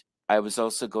 and I was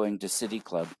also going to City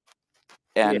Club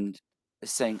yeah, and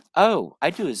saying, "Oh,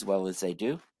 I do as well as they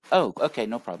do. Oh, okay,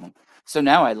 no problem." So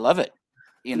now I love it.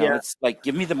 yeah. It's like,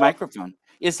 "Give me the Well, microphone,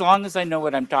 as long as I know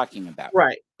what I'm talking about."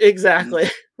 right, Mhm. exactly,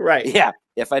 right. Yeah,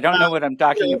 if I don't Um, know what I'm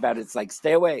you talking know, about, it's like,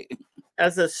 "Stay away."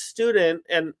 as a student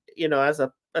and, as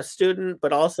a student,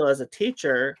 but also as a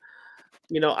teacher,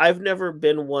 I've never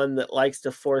been one that likes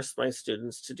to force my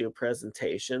students to do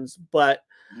presentations, but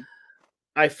Mhm,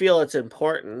 I feel it's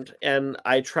important, and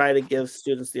I try to give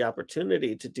students the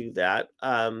opportunity to do that,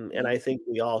 and mhm, I think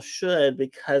we all should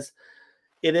because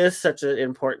it is such an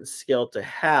important skill to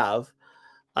have.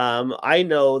 I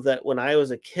know that when I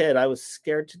was a kid, I was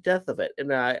scared to death of it,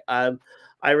 and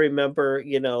I remember,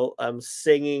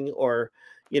 singing or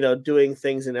doing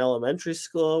things in elementary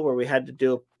school where we had to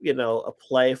do a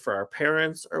play for our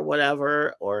parents or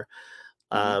whatever, or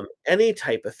mhm, any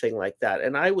type of thing like that.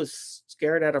 And I was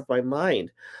scared out of my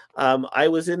mind. I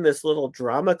was in this little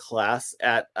drama class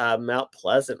at Mount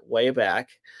Pleasant way back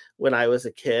when I was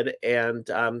a kid, and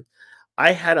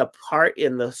I had a part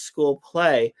in the school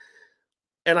play,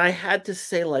 and I had to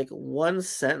say like one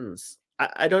sentence.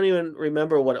 I don't even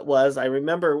remember what it was. I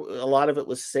remember a lot of it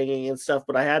was singing and stuff,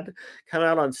 but I had to come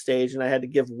out on stage and I had to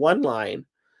give one line.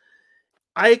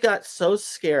 I got so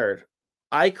scared,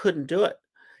 I couldn't do it.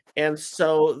 And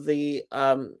so the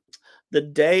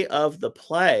day of the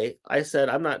play, I said,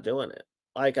 "I'm not doing it.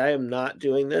 Like, I am not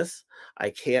doing this. I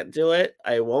can't do it.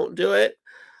 I won't do it."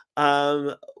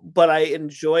 But I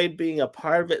enjoyed being a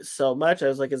part of it so much. I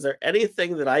was like, "Is there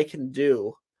anything that I can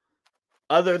do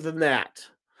other than that?"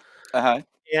 uh-huh,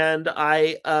 And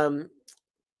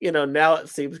now it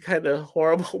seems kinda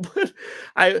horrible, but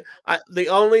I the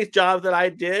only job that I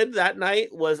did that night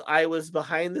was I was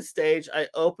behind the stage, I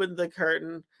opened the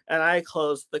curtain, and I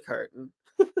closed the curtain.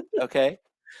 okay,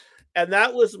 And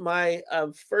that was my,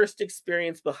 first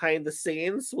experience behind the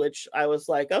scenes, which I was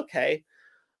like, "Okay,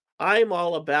 I'm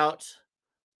all about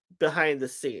behind the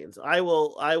scenes. I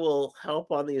will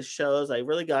help on these shows." I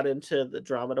really got into the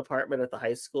drama department at the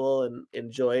high school and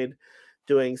enjoyed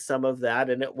doing some of that.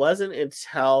 And it wasn't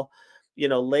until,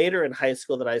 later in high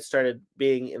school that I started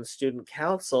being in student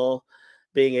council,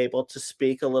 being able to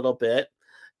speak a little bit.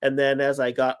 And then as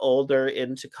I got older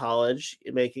into college,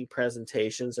 making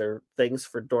presentations or things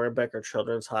for Dornbecker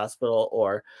Children's Hospital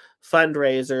or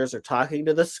fundraisers or talking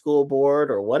to the school board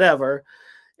or whatever,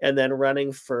 and then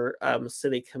running for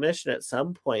city commission at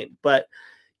some point. But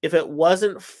if it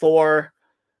wasn't for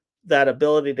that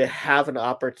ability to have an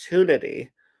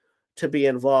opportunity to be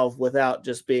involved without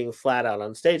just being flat out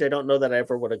on stage, I don't know that I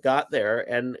ever would have got there.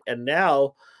 And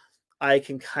now I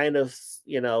can kind of,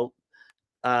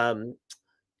 um,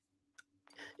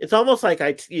 it's almost like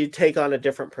you take on a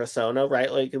different persona,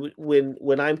 right? Like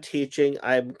when I'm teaching,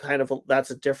 I'm kind of that's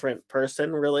a different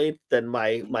person really than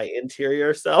Mhm. my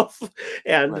interior self.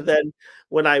 And Right. then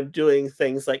when I'm doing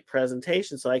things like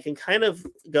presentations, so I can kind of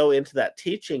go into that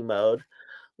teaching mode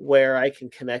where I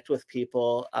can connect with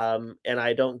people, and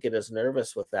I don't get as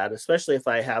nervous with that, especially if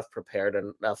I have prepared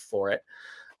enough for it.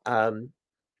 Um,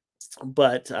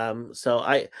 so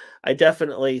I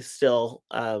definitely still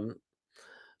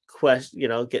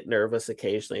get nervous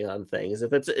occasionally on things.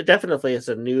 If it definitely is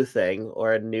a new thing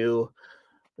or a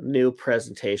new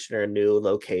presentation or a new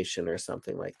location or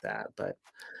something like that. But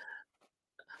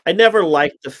I never Right.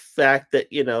 liked the fact that,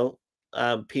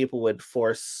 people would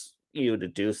force you to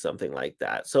do something like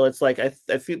that. So it's like I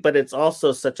feel, but it's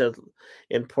also such a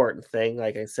important thing,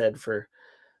 like I said, for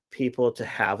people to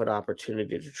have an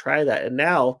opportunity to try that. And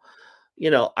now,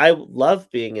 I love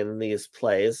being in these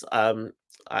plays.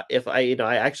 If I,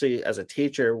 I actually, as a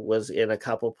teacher, was in a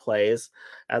couple plays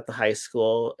at the high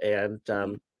school, and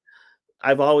Mhm.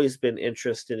 I've always been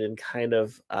interested in kind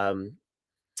of,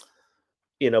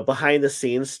 behind the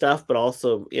scenes stuff, but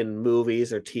also in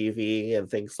movies or TV and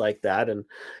things like that. And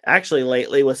actually,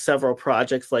 lately, with several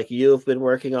projects like you've been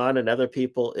working on and other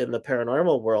people in the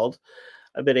paranormal world,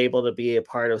 I've been able to be a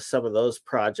part of some of those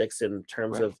projects in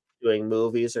terms Right. of doing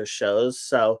movies or shows.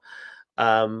 So,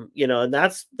 and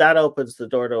that opens the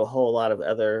door to a whole lot of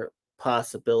other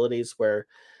possibilities where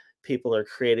people are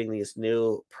creating these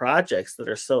new projects that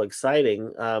are so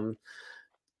exciting.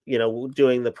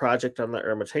 Doing the project on the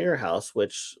Ermitanger house,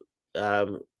 which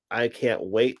um, I can't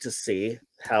wait to see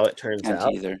how it turns Can't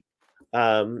out. either.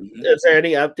 Mhm. Is there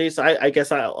any updates? I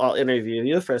guess I'll interview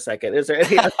you for a second. Is there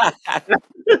any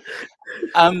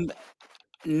Um,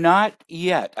 not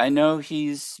yet. I know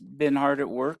he's been hard at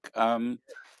work. I'm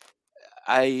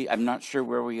not sure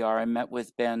where we are. I met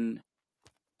with Ben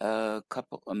a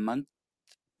month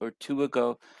or 2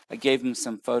 ago. I gave him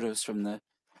some photos from the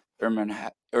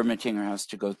Ermitinger house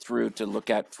to go through to look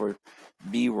at for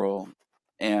B-roll,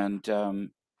 and,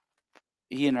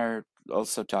 he and I are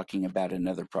also talking about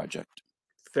another project.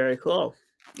 very cool?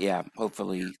 Yeah,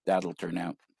 hopefully that'll turn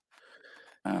out.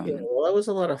 Yeah, Um, well, that was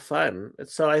a lot of fun.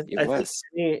 So it I think was.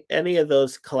 any of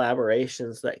those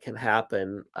collaborations that can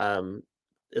happen,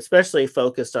 especially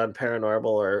focused on paranormal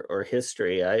or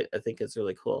history, I think it's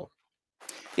really cool.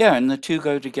 Yeah, and the 2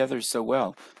 go together so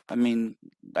well. I mean,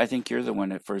 I think you're the one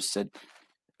that first said,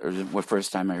 or the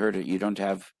first time I heard it, you don't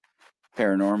have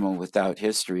paranormal without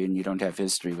history, and you don't have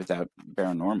history without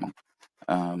paranormal.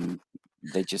 Um,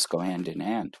 they just go hand in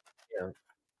hand. Yeah.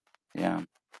 Yeah.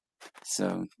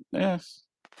 So, yeah,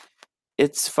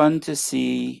 it's fun to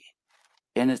see,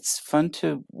 and it's fun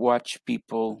to watch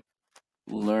people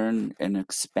learn and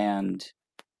expand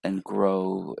and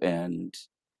grow and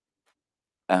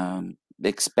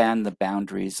expand the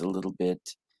boundaries a little bit,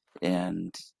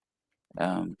 and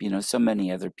so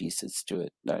many other pieces to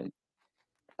it.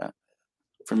 Uh,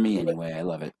 for me, What anyway, I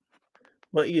love it.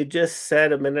 what you just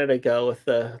said a minute ago with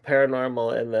the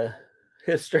paranormal and the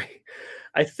history,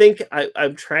 I think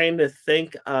I'm trying to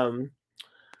think,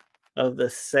 of the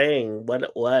saying, what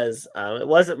it was. It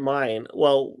wasn't mine.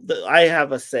 Well, I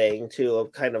have a saying too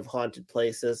of kind of haunted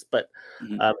places, but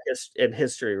Mhm. in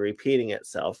history repeating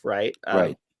itself, right?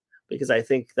 Right. Because I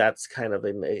think that's kind of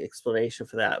an explanation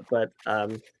for that. But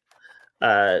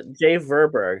Jay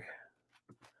Verberg,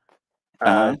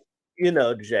 um,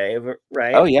 Uh-huh. Jay,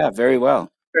 right? Oh, yeah, very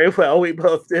well. Very well, we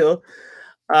both do.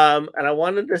 And I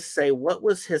wanted to say, what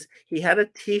was his? He had a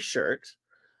T-shirt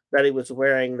that he was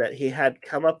wearing that he had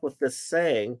come up with this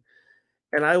saying.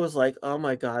 And I was like, "Oh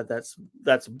my god,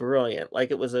 that's brilliant."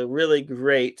 Like, it was a really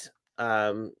great,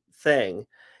 thing,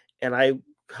 and I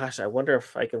wonder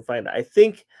if I can find it. I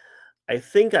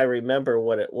think I remember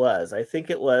what it was. I think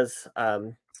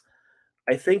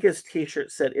his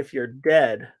T-shirt said, "If you're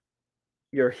dead,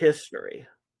 you're history."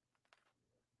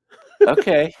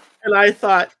 Okay. And I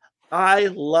thought, "I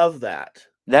love that."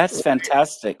 That's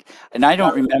fantastic. And I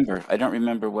don't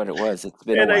remember what it was. It's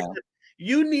been a And I while. said,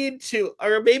 "You need to,"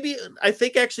 or maybe I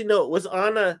think actually, no, it was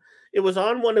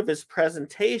on one of his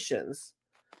presentations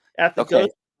at the Okay.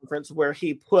 Ghost Conference where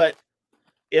he put,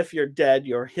 "If you're dead,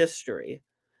 you're history."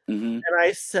 Mhm. And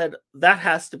I said, "That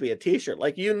has to be a T-shirt.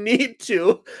 Like, you need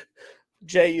to,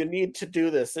 Jay, you need to do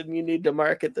this, and you need to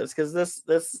market this because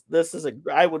this is a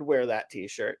I would wear that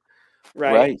T-shirt,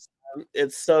 right? Right.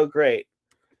 It's so great."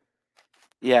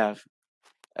 Yeah.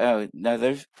 Oh,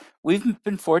 no, we've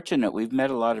been fortunate. We've met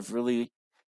a lot of really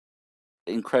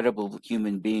incredible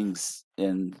human beings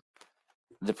in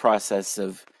the process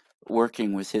of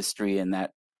working with history, and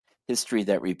that history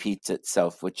that repeats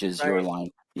itself, which is your Right,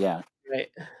 line. Yeah. right.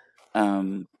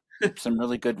 Um, some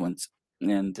really good ones,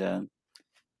 and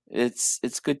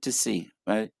it's good to see.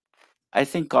 I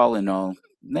think all in all,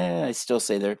 I still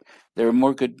say there are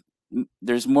more good.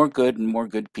 There's more good and more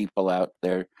good people out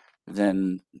there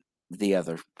than the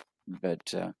other,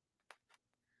 but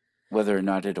whether or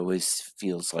not it always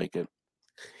feels like it,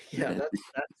 Yeah, uh,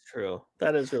 that's true.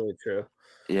 That is really true.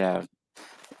 yeah,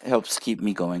 helps keep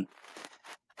me going.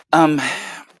 Um,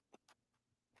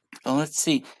 well, let's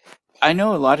see. I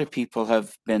know a lot of people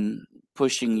have been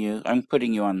pushing you. I'm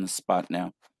putting you on the spot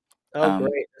now. Oh, Um,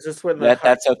 great. Is this when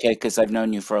that's okay because I've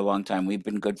known you for a long time. We've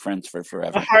been good friends for the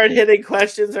forever. hard-hitting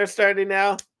questions are starting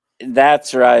now?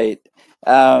 That's right.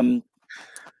 Um,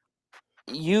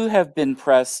 you have been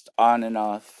pressed on and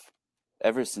off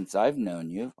ever since I've known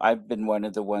you. I've been one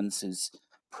of the ones who's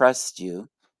pressed you.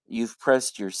 You've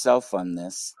pressed yourself on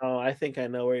this. Oh, I think I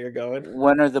know where you're going.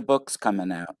 When are the books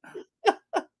coming out?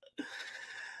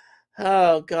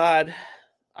 Oh god.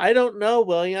 I don't know,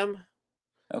 William.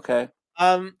 Okay.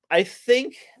 I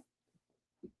think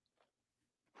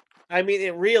I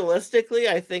mean, realistically,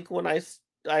 I think when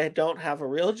I don't have a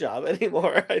real job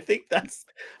anymore, I think that's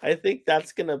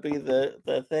gonna be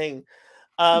the thing.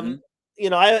 Um, Hmm.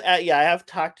 yeah, I have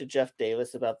talked to Jeff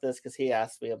Davis about this because he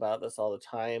asks me about this all the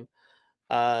time.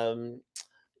 Um,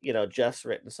 Jeff's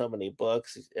written so many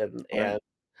books, Right. and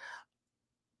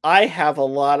I have a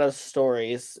lot of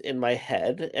stories in my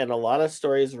head and a lot of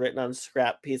stories written on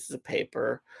scrap pieces of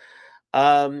paper.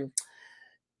 Um,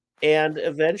 and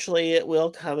eventually it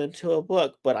will come into a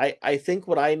book. But I think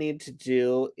what I need to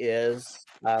do is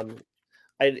I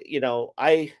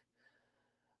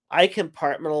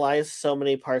compartmentalize so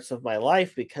many parts of my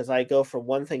life because I go from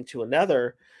one thing to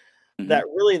another Hmm. that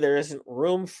really there isn't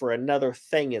room for another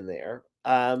thing in there.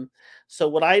 So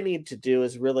what I need to do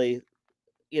is really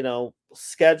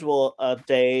schedule a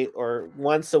day or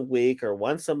once a week or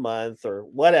once a month or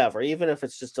whatever, even if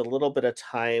it's just a little bit of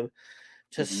time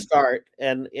to Hmm. start.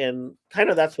 And kind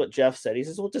of that's what Jeff said. He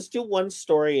says, "Well, just do one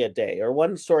story a day or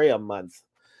one story a month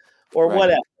or Right.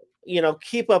 whatever.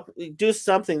 Keep up, do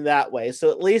something that way,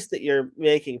 so at least that you're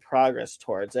making progress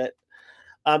towards it."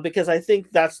 Because I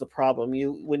think that's the problem.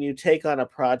 When you take on a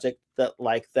project that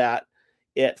like that,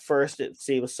 at first it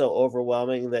seems so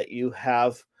overwhelming that you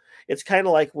have. It's kind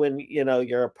of like when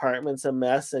your apartment's a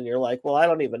mess and you're like, well, I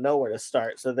don't even know where to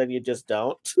start. So then you just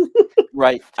don't.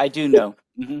 Right. I do know.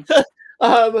 Hmm.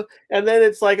 And then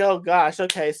it's like, oh gosh,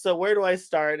 okay, so where do I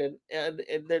start? And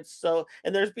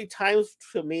there's be times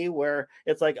to me where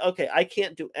it's like, okay, I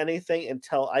can't do anything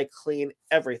until I clean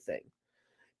everything.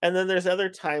 And then there's other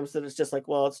times that it's just like,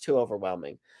 well, it's too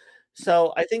overwhelming.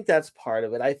 So I think that's part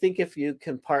of it. I think if you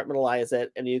compartmentalize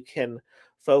it and you can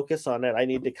focus on it, I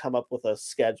need to come up with a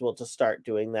schedule to start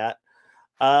doing that.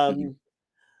 Hmm. Um,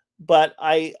 but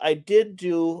I did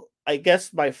do, I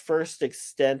guess my first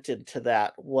extent into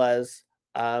that was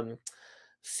um,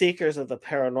 Seekers of the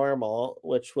Paranormal,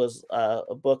 which was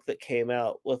a book that came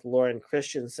out with Lauren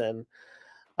Christensen.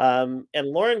 And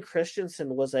Lauren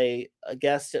Christensen was a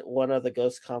guest at one of the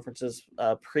ghost conferences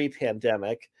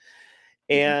pre-pandemic,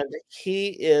 Hmm. and he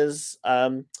is.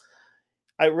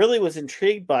 I really was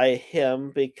intrigued by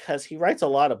him because he writes a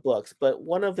lot of books, but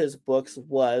one of his books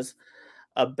was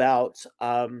about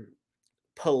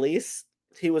police.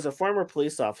 He was a former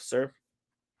police officer,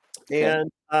 Okay.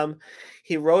 and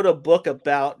he wrote a book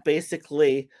about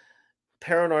basically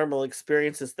paranormal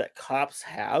experiences that cops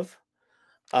have,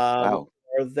 um, Wow.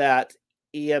 or that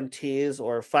EMTs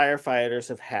or firefighters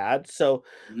have had. So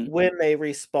Hmm. when they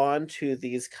respond to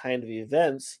these kind of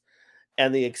events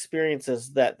and the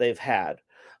experiences that they've had.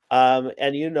 And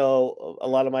a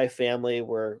lot of my family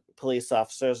were police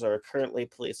officers or are currently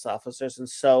police officers. And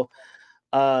so,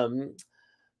 um,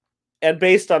 and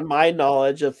based on my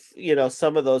knowledge of,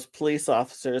 some of those police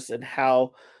officers and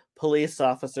how police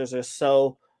officers are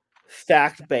so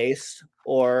fact based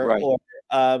Right. or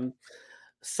um,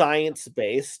 science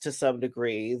based to some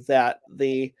degree that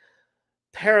the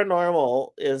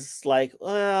paranormal is like,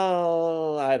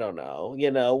 well, I don't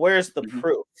know, where's the Hmm.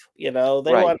 proof? They Right.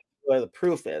 want to know where the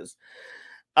proof is.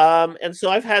 And so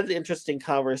I've had interesting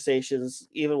conversations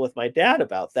even with my dad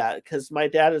about that because my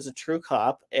dad is a true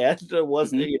cop and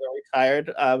was, Hmm.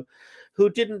 retired, who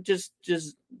didn't just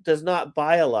does not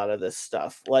buy a lot of this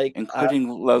stuff. Like, Including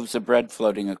loaves of bread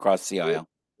floating across the aisle.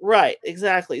 right,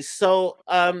 exactly. So,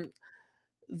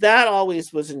 that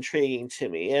always was intriguing to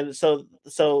me, and so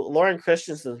Lauren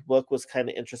Christensen's book was kind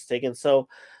of interesting, and so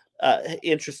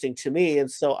interesting to me, and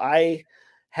so I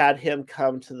had him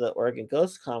come to the Oregon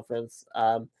Ghost Conference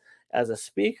as a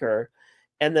speaker,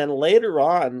 and then later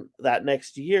on that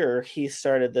next year he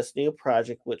started this new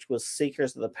project, which was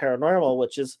Seekers of the Paranormal,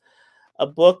 which is a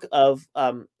book of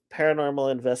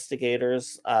paranormal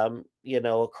investigators,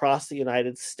 across the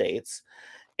United States.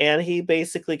 And he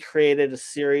basically created a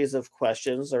series of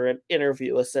questions or an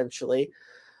interview essentially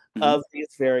Mhm. of these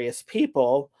various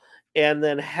people, and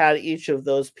then had each of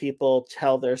those people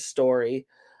tell their story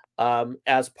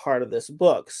as part of this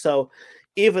book. So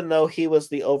even though he was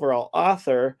the overall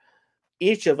author,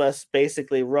 each of us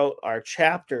basically wrote our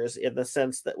chapters in the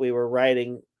sense that we were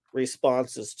writing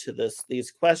responses to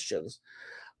these questions.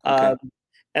 Um, Okay.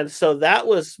 and so that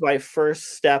was my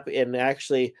first step in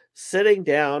actually sitting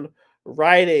down,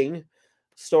 writing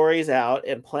stories out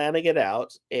and planning it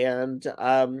out. And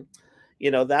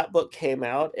that book came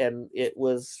out and it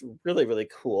was really, really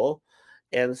cool.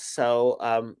 And so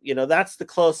that's the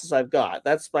closest I've got.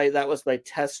 That was my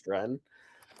test run.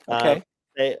 Um,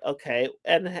 Okay. okay,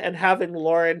 and having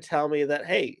Lauren tell me that,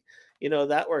 hey,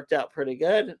 that worked out pretty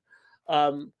good.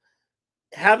 Um,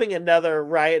 Having another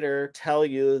writer tell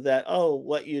you that, oh,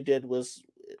 what you did was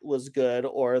good,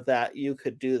 or that you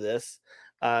could do this,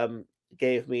 um,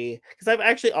 gave me, because I've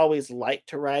actually always liked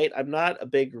to write. I'm more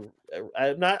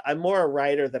a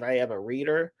writer than I am a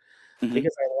reader, Mhm.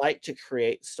 because I like to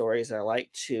create stories and I like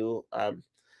to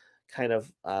kind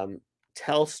of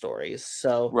tell stories.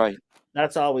 So Right.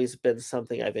 that's always been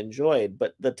something I've enjoyed,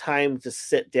 but the time to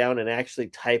sit down and actually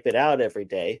type it out every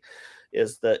day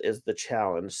is the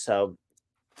challenge. So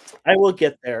I will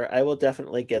get there. I will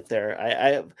definitely get there.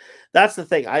 I That's the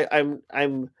thing.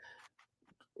 I'm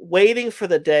waiting for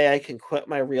the day I can quit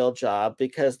my real job,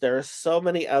 because there are so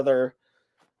many other,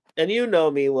 and you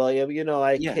know me, William,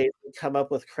 I Yeah. occasionally come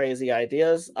up with crazy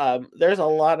ideas. There's a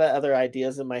lot of other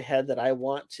ideas in my head that I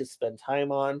want to spend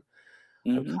time on.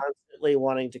 I'm Mhm. constantly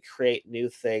wanting to create new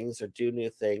things or do new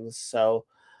things. So,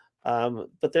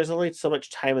 but there's only so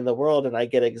much time in the world, and I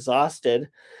get exhausted.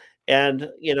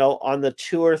 And, on the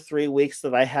 2 or 3 weeks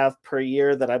that I have per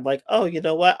year that I'm like, "Oh, you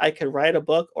know what? I could write a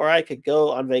book or I could go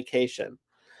on vacation."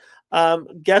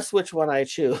 Guess which one I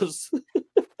choose? So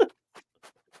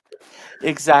there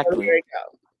Exactly. you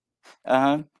go.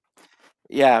 Uh-huh.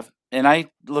 Yeah, and I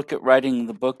look at writing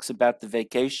the books about the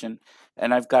vacation,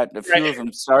 and I've got a Right. few of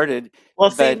them started,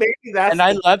 Well, see, but maybe and that's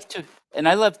I the love to and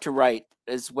I love to write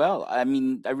as well. I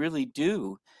mean, I really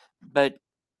do, but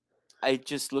I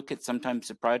just look at sometimes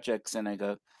the projects and I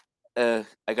go,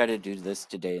 I gotta do this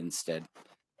today instead."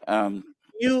 Um,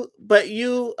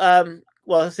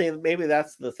 well, see, maybe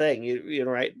that's the thing.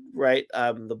 Write,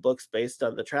 the books based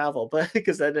on the travel, but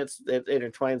because then it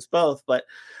intertwines both. But,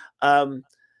 um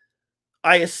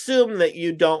I assume that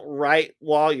you don't write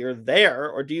while you're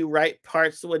there, or do you write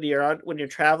parts when you're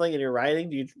traveling and you're writing?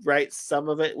 Do you write some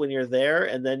of it when you're there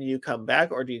and then you come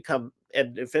back, or do you come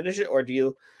and finish it, or do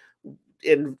you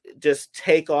just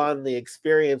take on the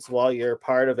experience while you're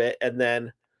part of it and then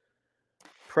the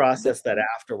process that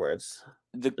afterwards?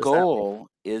 the Does that make goal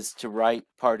is to write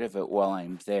part of it while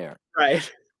I'm there.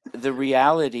 right? The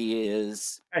reality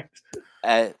is Right.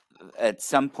 at at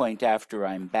some point after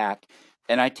I'm back,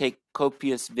 and I take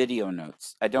copious video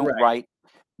notes. I don't Right. write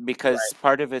because Right.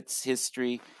 part of it's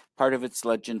history, part of it's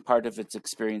legend, part of it's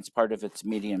experience, part of it's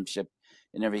mediumship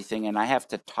and everything. And I have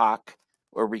to talk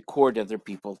or record other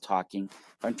people talking.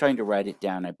 If I'm trying to write it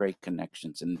down, I break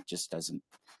connections and it just doesn't.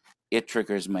 It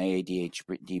triggers my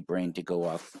ADHD brain to go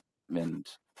off, and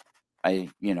I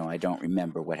don't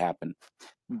remember what happened.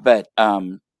 But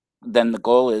then the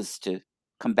goal is to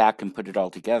come back and put it all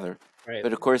together. Right.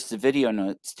 But of course, the video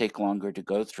notes take longer to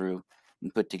go through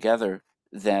and put together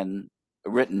than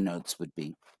written notes would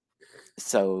be.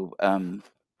 So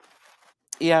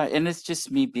yeah, and it's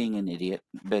just me being an idiot.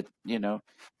 But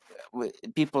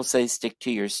people say stick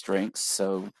to your strengths,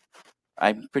 so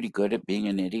I'm pretty good at being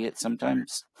an idiot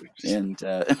sometimes. And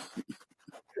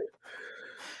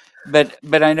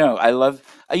but I know I love.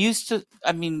 I used to.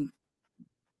 I mean,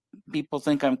 people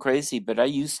think I'm crazy, but I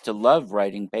used to love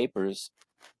writing papers.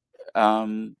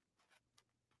 Um,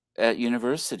 at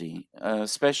university,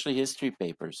 especially history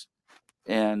papers,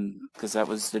 and because that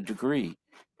was the degree.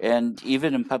 And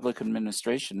even in public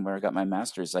administration, where I got my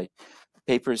master's, I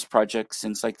papers, projects,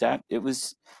 things like that. It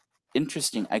was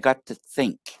interesting. I got to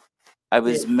think. I Yeah.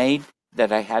 was made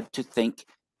that I had to think,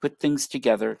 put things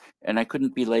together, and I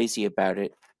couldn't be lazy about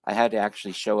it. I had to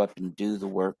actually show up and do the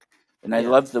work, and I Yeah.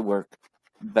 love the work,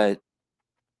 but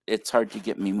it's hard to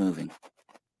get me moving.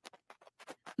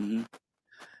 Hmm.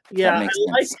 If that Yeah. makes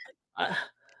sense. I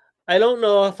I don't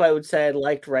know if I would say I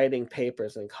liked writing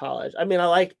papers in college. I mean, I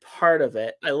liked part of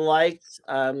it. I like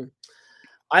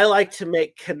to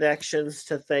make connections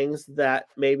to things that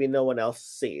maybe no one else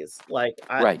sees. Right.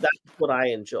 That's what I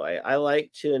enjoy. I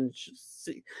like to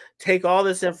take all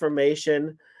this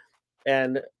information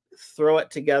and throw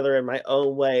it together in my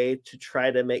own way to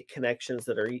try to make connections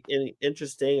that are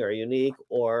interesting or unique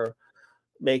or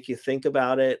make you think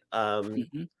about it.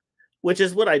 Hmm. Which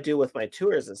is what I do with my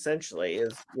tours essentially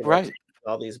is, Right. take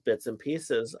all these bits and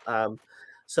pieces.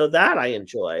 So that I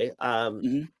enjoy.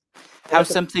 Hmm. And How at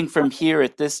the something from here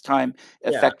at this time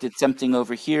yeah, affected something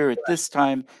over here at this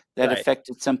time that right.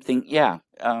 affected something. Yeah.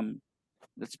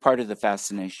 That's part of the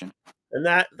fascination. And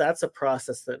that's a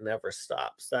process that never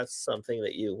stops. That's something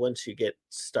that you once you get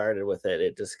started with it,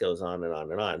 it just goes on and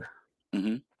on and on.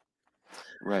 Hmm.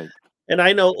 Right. And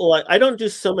I know like I don't do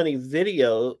so many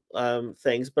video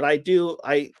things, but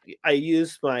I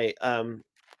use my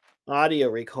audio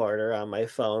recorder on my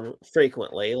phone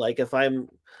frequently. Like if I'm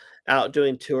out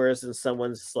doing tours and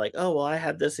someone's like, "Oh, well, I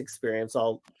had this experience,"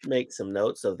 I'll make some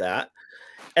notes of that.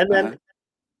 And then Uh-huh.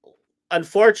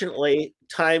 unfortunately,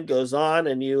 time goes on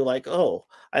and you like, "Oh,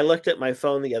 I looked at my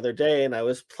phone the other day and I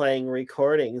was playing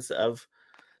recordings of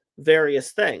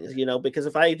various things," because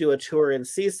if I do a tour in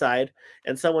Seaside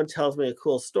and someone tells me a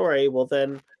cool story, well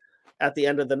then at the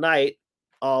end of the night,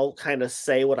 I'll kind of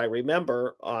say what I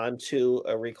remember onto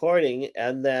a recording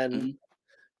and then Hmm.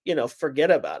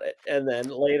 forget about it, and then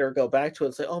later go back to it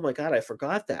and say, "Oh my god, I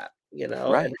forgot that," and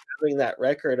Right. having that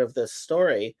record of this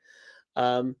story,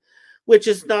 um, which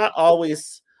is not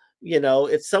always,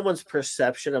 it's someone's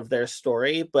perception of their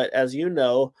story, but as you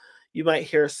know, you might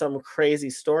hear some crazy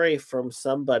story from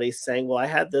somebody saying, "Well, I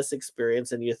had this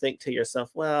experience," and you think to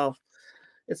yourself, "Well,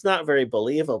 it's not very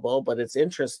believable, but it's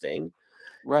interesting."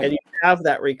 And Right. you have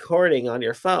that recording on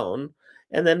your phone,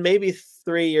 and then maybe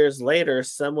 3 years later,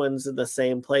 someone's in the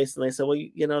same place, and they say,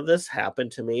 "Well, this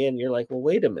happened to me," and you're like, "Well,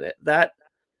 wait a minute, that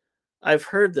I've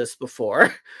heard this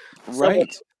before. Someone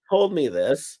Right. told me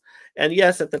this." And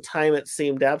yes, at the time, it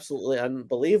seemed absolutely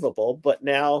unbelievable, but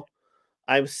now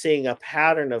I'm seeing a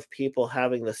pattern of people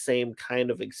having the same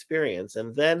kind of experience,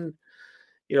 and then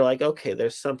you're like, "Okay,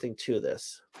 there's something to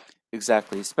this."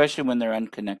 Exactly, especially when they're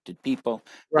unconnected people.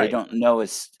 They Right, don't know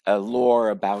a lore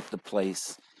about the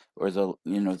place or the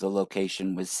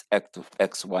location with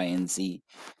X, Y, and Z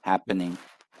happening.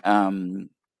 Um,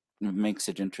 it makes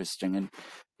it interesting. And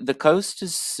the coast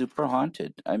is super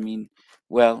haunted. I mean,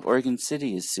 well, Oregon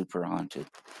City is super haunted.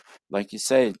 Like you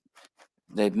say,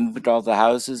 they moved all the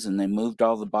houses and they moved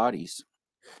all the bodies.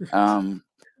 Um,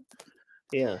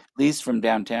 yeah. at least from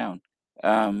downtown.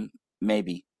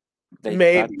 Maybe they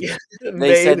thought Maybe,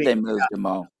 they said maybe, they moved them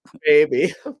all.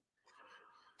 maybe.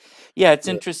 Yeah, it's Yeah,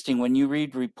 interesting when you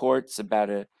read reports about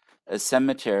a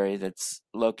cemetery that's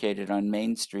located on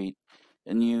Main Street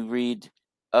and you read,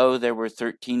 oh, there were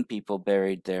 13 people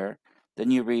buried there.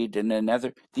 Then you read in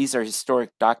another, these are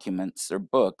historic documents or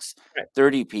books, right.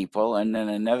 30 people, and then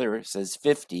another says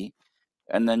 50.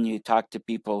 And then you talk to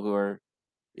people who are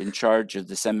in charge of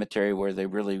the cemetery where they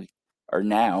really are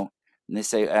now, and they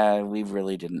say, we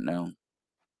really didn't know.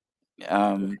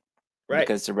 Um, Right,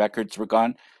 because the records were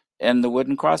gone and the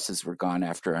wooden crosses were gone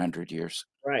after 100 years.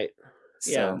 right.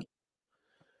 Yeah, So,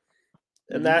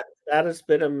 and hmm, that has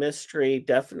been a mystery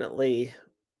definitely,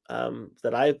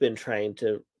 that I've been trying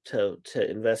to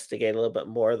investigate a little bit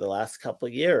more the last couple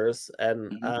of years,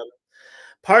 and, hmm,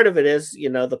 part of it is,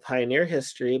 the pioneer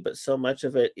history, but so much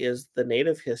of it is the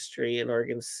native history in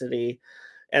Oregon City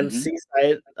and hmm,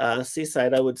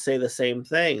 Seaside, I would say the same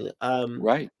thing.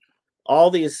 right,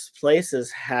 All these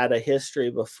places had a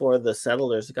history before the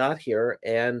settlers got here,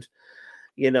 and,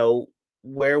 you know,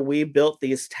 where we built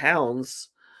these towns,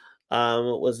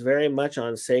 was very much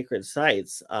on sacred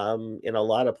sites, in a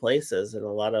lot of places, in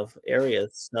a lot of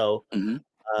areas. So, hmm,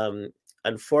 um,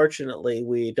 unfortunately,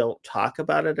 we don't talk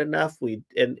about it enough.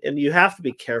 And you have to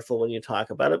be careful when you talk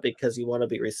about it because you want to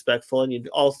be respectful and you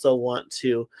also want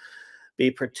to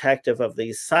be protective of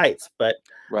these sites. But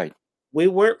right, we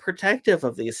weren't protective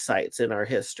of these sites in our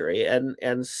history, and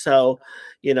so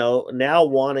now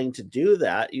wanting to do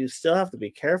that, you still have to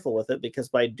be careful with it because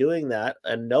by doing that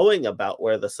and knowing about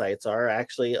where the sites are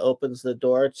actually opens the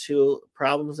door to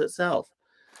problems itself.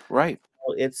 right,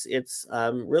 So it's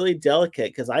really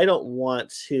delicate because i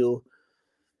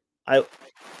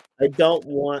I don't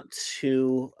want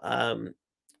to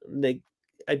neg-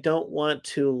 I don't want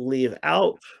to leave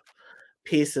out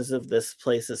pieces of this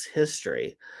place's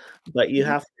history, but you hmm,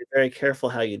 have to be very careful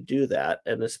how you do that,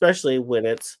 and especially when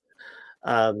it's,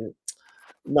 um,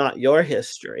 not your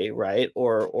history, right?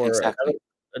 Or exactly,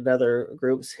 another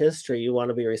group's history, you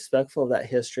wanna be respectful of that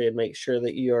history and make sure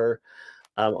that you're,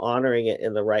 honoring it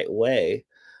in the right way.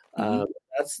 hmm. Um,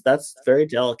 that's very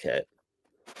delicate.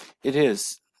 It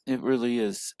is, it really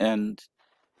is, and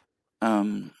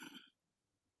um,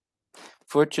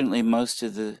 fortunately, most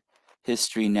of the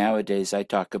history nowadays I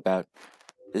talk about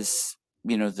is,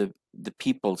 the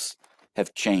peoples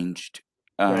have changed.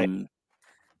 Right,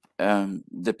 Um,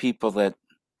 the people that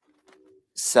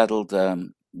settled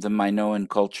the Minoan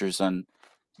cultures on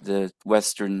the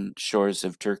western shores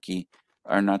of Turkey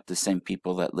are not the same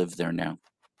people that live there now.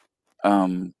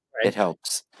 It right,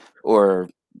 helps. Or,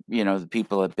 the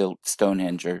people that built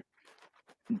Stonehenge are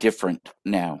different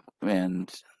now,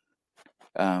 and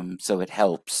so it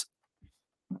helps.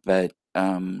 But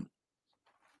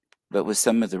with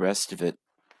some of the rest of it,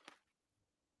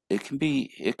 it can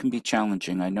be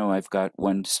challenging. I know I've got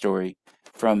one story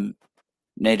from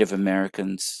Native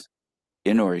Americans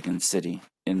in Oregon City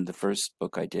in the first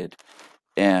book I did,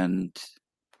 and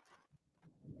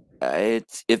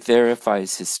it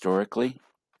verifies historically,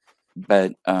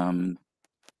 but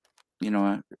you know,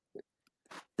 uh,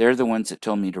 they're the ones that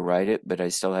told me to write it, but I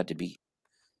still had to be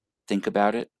think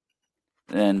about it,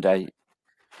 and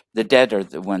the dead are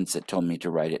the ones that told me to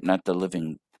write it, not the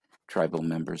living tribal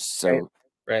members. right, So,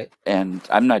 right, and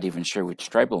I'm not even sure which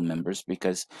tribal members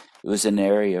because it was an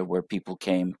area where people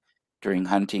came during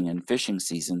hunting and fishing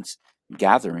seasons,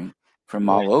 gathering from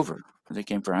right. all over. They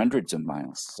came for hundreds of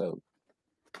miles. So,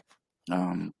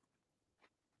 um,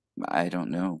 I don't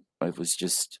know. It was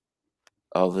just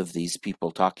all of these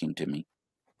people talking to me.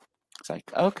 It's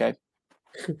like, okay.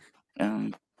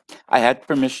 Um, I had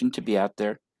permission to be out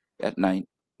there at night.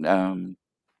 Um,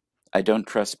 I don't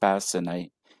trespass, and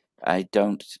I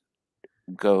don't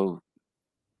go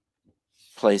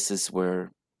places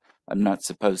where I'm not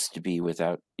supposed to be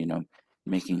without,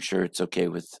 making sure it's okay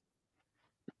with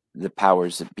the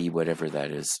powers that be, whatever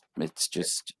that is. It's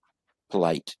just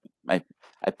polite. I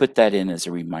I put that in as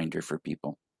a reminder for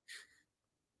people.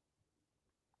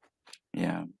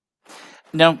 Yeah.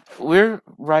 Now we're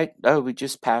right. Oh, we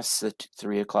just passed the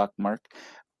 3 o'clock mark.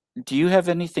 Do you have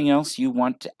anything else you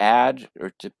want to add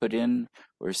or to put in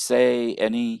or say?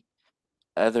 Any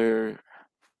other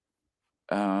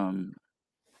um,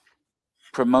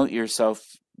 promote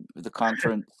yourself, the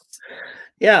conference?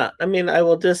 Yeah, I mean, I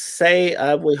will just say,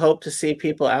 we hope to see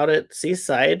people out at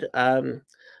Seaside,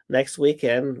 next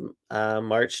weekend,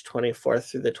 March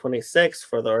 24th through the 26th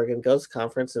for the Oregon Ghost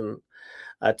Conference, and,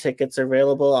 tickets are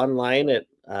available online at,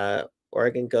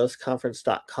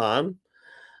 OregonGhostConference.com.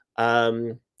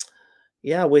 Um,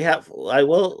 yeah, I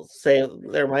will say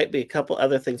there might be a couple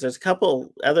other things. There's a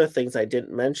couple other things I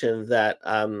didn't mention that,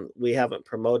 we haven't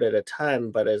promoted a ton,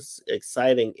 but is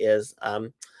exciting is,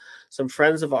 some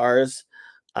friends of ours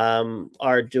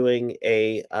are doing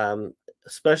a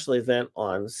special event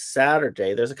on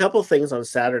Saturday. There's a couple things on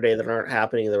Saturday that aren't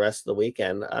happening the rest of the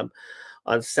weekend.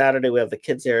 On Saturday we have the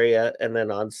kids area, and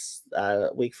then on a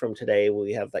week from today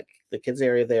we have like the kids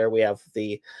area there. We have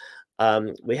the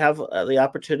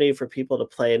opportunity for people to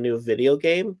play a new video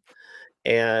game,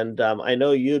 and I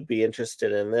know you'd be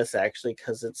interested in this actually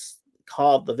because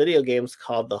the video game's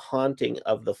called The Haunting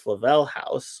of the Flavel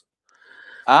House.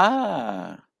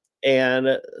 Ah,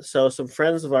 And so some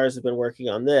friends of ours have been working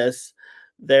on this.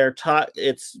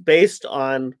 It's based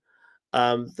on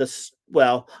this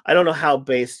well, I don't know how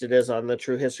based it is on the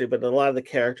true history, but a lot of the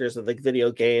characters of the video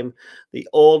game, the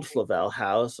old Flavel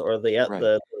house or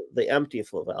right. the empty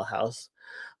Flavel house.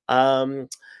 Um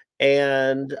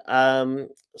and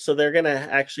so they're going to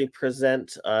actually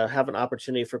have an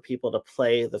opportunity for people to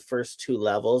play the first two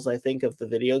levels, I think, of the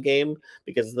video game,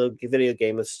 because the video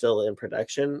game is still in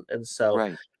production. And so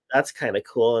Right. that's kind of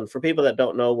cool. And for people that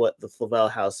don't know what the Flavel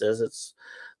House is,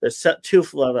 two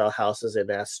Flavel houses in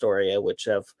Astoria, which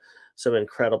have some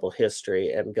incredible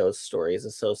history and ghost stories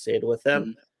associated with them.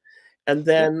 Hmm. And Yep.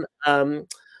 then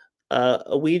a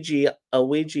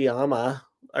Ouijama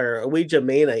or Ouija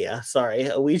Mania, sorry,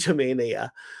 a Ouija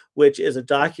Mania, which is a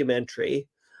documentary.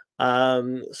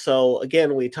 So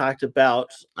again, we talked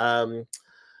about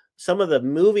some of the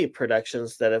movie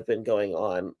productions that have been going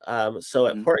on. So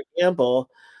at Hmm. Port Gamble,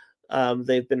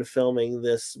 they've been filming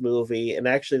this movie, and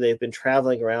actually they've been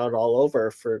traveling around all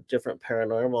over for different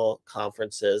paranormal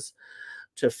conferences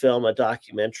to film a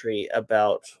documentary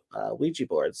about Ouija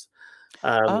boards.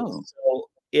 Oh, So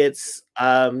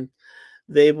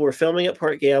they were filming at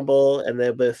Port Gamble, and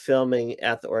they've been filming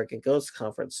at the Oregon Ghost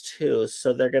Conference too.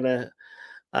 So they're gonna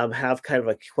have kind of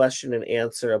a question and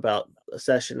answer about a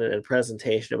session and a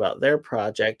presentation about their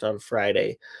project on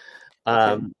Friday.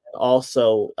 okay.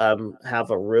 Also,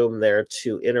 have a room there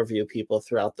to interview people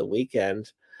throughout the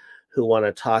weekend who want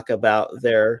to talk about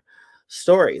their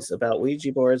stories about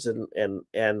Ouija boards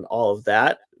and all of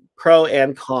that, pro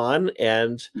and con,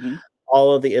 and Hmm.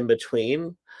 all of the in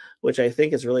between. which I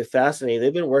think is really fascinating.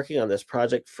 They've been working on this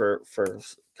project for a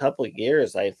couple of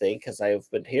years, I think, because I've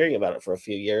been hearing about it for a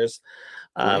few years,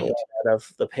 right Great. out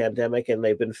of the pandemic, and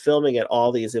they've been filming at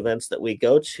all these events that we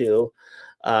go to.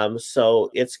 So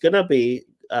it's gonna be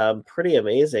pretty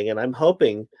amazing, and I'm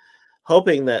hoping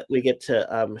that we get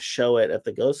to show it at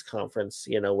the Ghost Conference,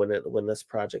 when this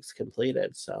project's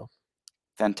completed. So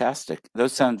Fantastic.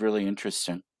 Those sound really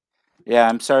interesting. Yeah,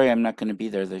 I'm sorry I'm not going to be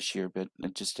there this year, but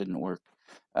it just didn't work.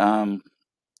 Um,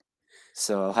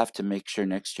 so I'll have to make sure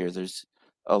next year. There's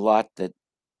a lot that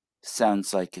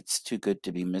sounds like it's too good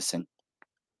to be missing.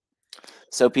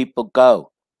 So people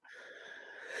go.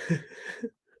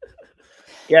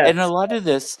 And a yes, lot of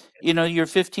this, your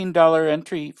 $15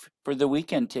 entry for the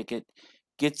weekend ticket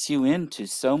gets you into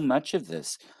so much of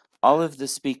this. All of the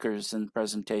speakers and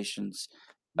presentations,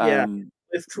 yeah,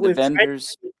 the we've tried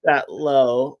vendors. to keep that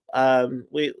low.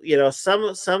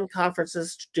 Some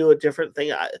conferences do a different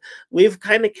thing. We've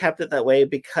kind of kept it that way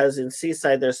because in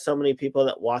Seaside, there's so many people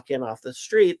that walk in off the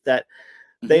street that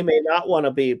Mhm, they may not want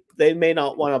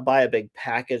to buy a big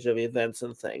package of events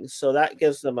and things. So that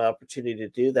gives them an opportunity to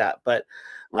do that. But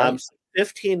right.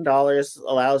 $15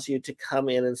 allows you to come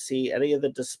in and see any of the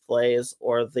displays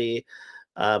or the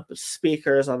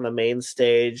speakers on the main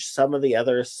stage, some of the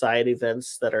other side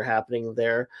events that are happening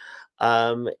there,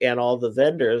 and all the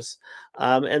vendors.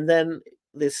 And then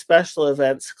the special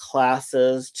events,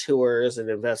 classes, tours, and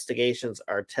investigations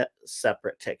are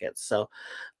separate tickets. So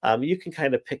you can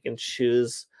kind of pick and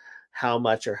choose how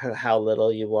much or how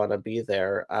little you want to be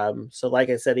there. So, like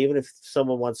I said, even if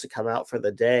someone wants to come out for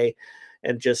the day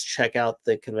and just check out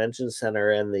the convention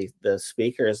center and the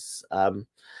speakers,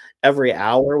 every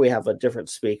hour we have a different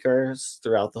speakers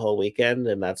throughout the whole weekend,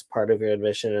 and that's part of your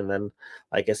admission. And then,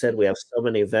 like I said, we have so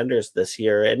many vendors this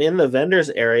year, and in the vendors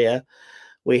area,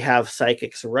 we have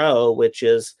Psychics Row, which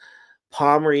is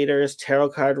palm readers, tarot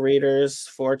card readers,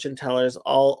 fortune tellers,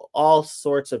 all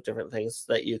sorts of different things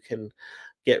that you can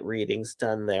get readings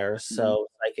done there. Mhm, So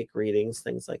psychic readings,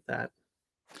 things like that.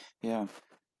 yeah.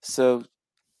 So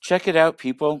check it out,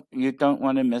 people. You don't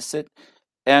want to miss it.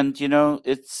 And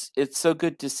it's so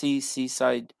good to see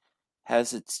Seaside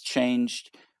has its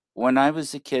changed. When I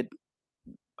was a kid,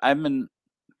 I'm an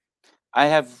I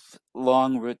have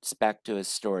long roots back to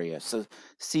Astoria. So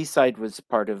Seaside was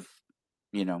part of,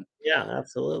 you know, Yeah,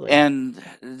 absolutely. and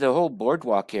the whole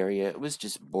boardwalk area, it was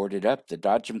just boarded up. The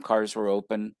Dodgem cars were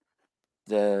open.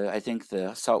 I think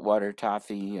the saltwater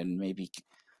toffee and maybe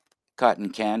cotton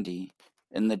candy.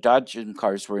 And the Dodgem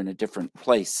cars were in a different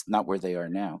place, not where they are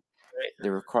now. Right. They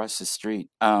were across the street.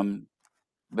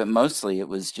 But mostly it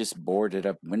was just boarded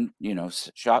up,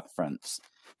 shop fronts.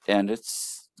 And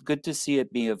it's good to see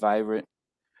it be a vibrant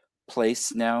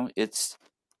place now. It's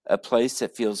a place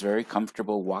that feels very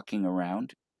comfortable walking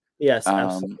around. Yes, Um,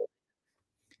 absolutely.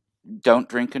 don't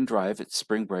drink and drive. It's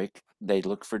spring break. They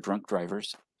look for drunk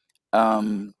drivers.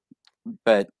 Um,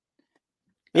 but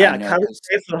I Yeah, know come and because,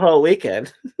 stay for the whole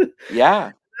weekend.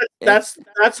 yeah, it,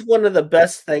 That's one of the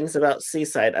best things about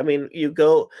Seaside. I mean, you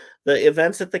go the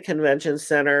events at the convention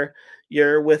center,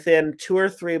 you're within 2 or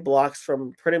 3 blocks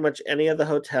from pretty much any of the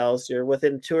hotels. You're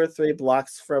within 2 or 3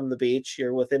 blocks from the beach.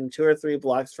 You're within 2 or 3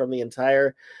 blocks from the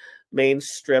entire main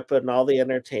strip and all the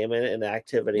entertainment and yeah,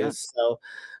 activities. So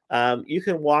you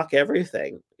can walk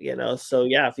everything. So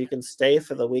yeah, if you can stay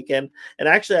for the weekend. And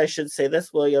actually, I should say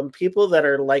this, William, people that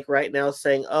are like right now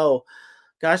saying, oh,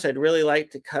 gosh, I'd really like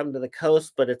to come to the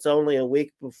coast, but it's only a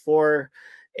week before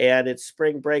and it's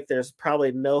spring break. There's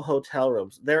probably no hotel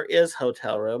rooms. There is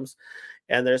hotel rooms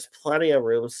and there's plenty of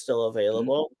rooms still mhm,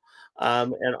 available.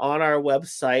 And on our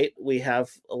website, we have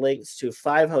links to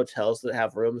 5 hotels that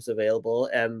have rooms available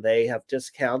and they have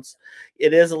discounts.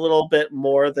 It is a little bit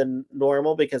more than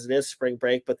normal because it is spring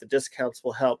break, but the discounts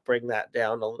will help bring that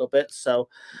down a little bit. So,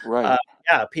 uh, right.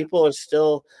 yeah, people are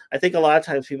still, I think a lot of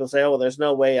times people say, oh, well, there's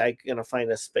no way I'm going to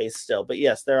find a space still. But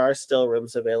yes, there are still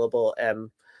rooms available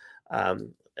and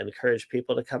encourage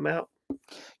people to come out.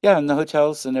 Yeah, and the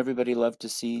hotels and everybody love to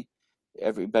see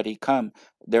everybody come.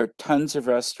 There are tons of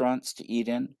restaurants to eat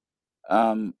in.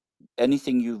 Um,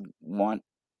 anything you want,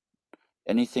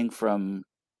 anything from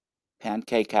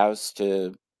pancake house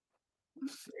to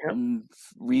Yep.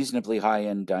 reasonably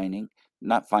high-end dining,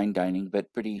 not fine dining,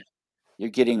 but pretty, you're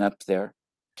getting up there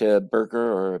to a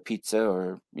burger or a pizza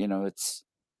or,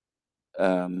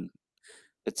 um,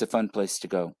 it's a fun place to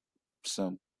go.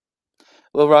 So,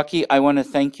 well, Rocky, I want to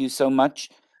thank you so much.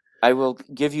 I will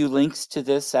give you links to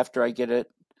this after I get it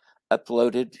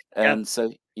uploaded, Yeah. and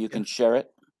so you can share it.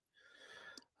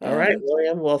 All right, And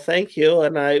William. Well, thank you.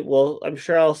 And I'm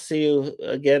sure I'll see you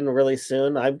again really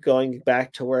soon. I'm going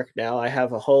back to work now. I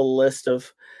have a whole list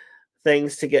of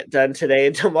things to get done today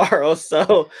and tomorrow,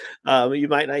 so, you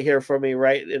might not hear from me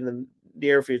right in the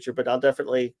near future, but I'll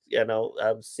definitely,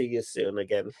 see you soon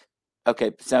again.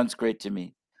 Okay, sounds great to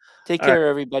me. Take Alright. care,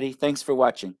 everybody. Thanks for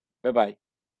watching. Bye-bye.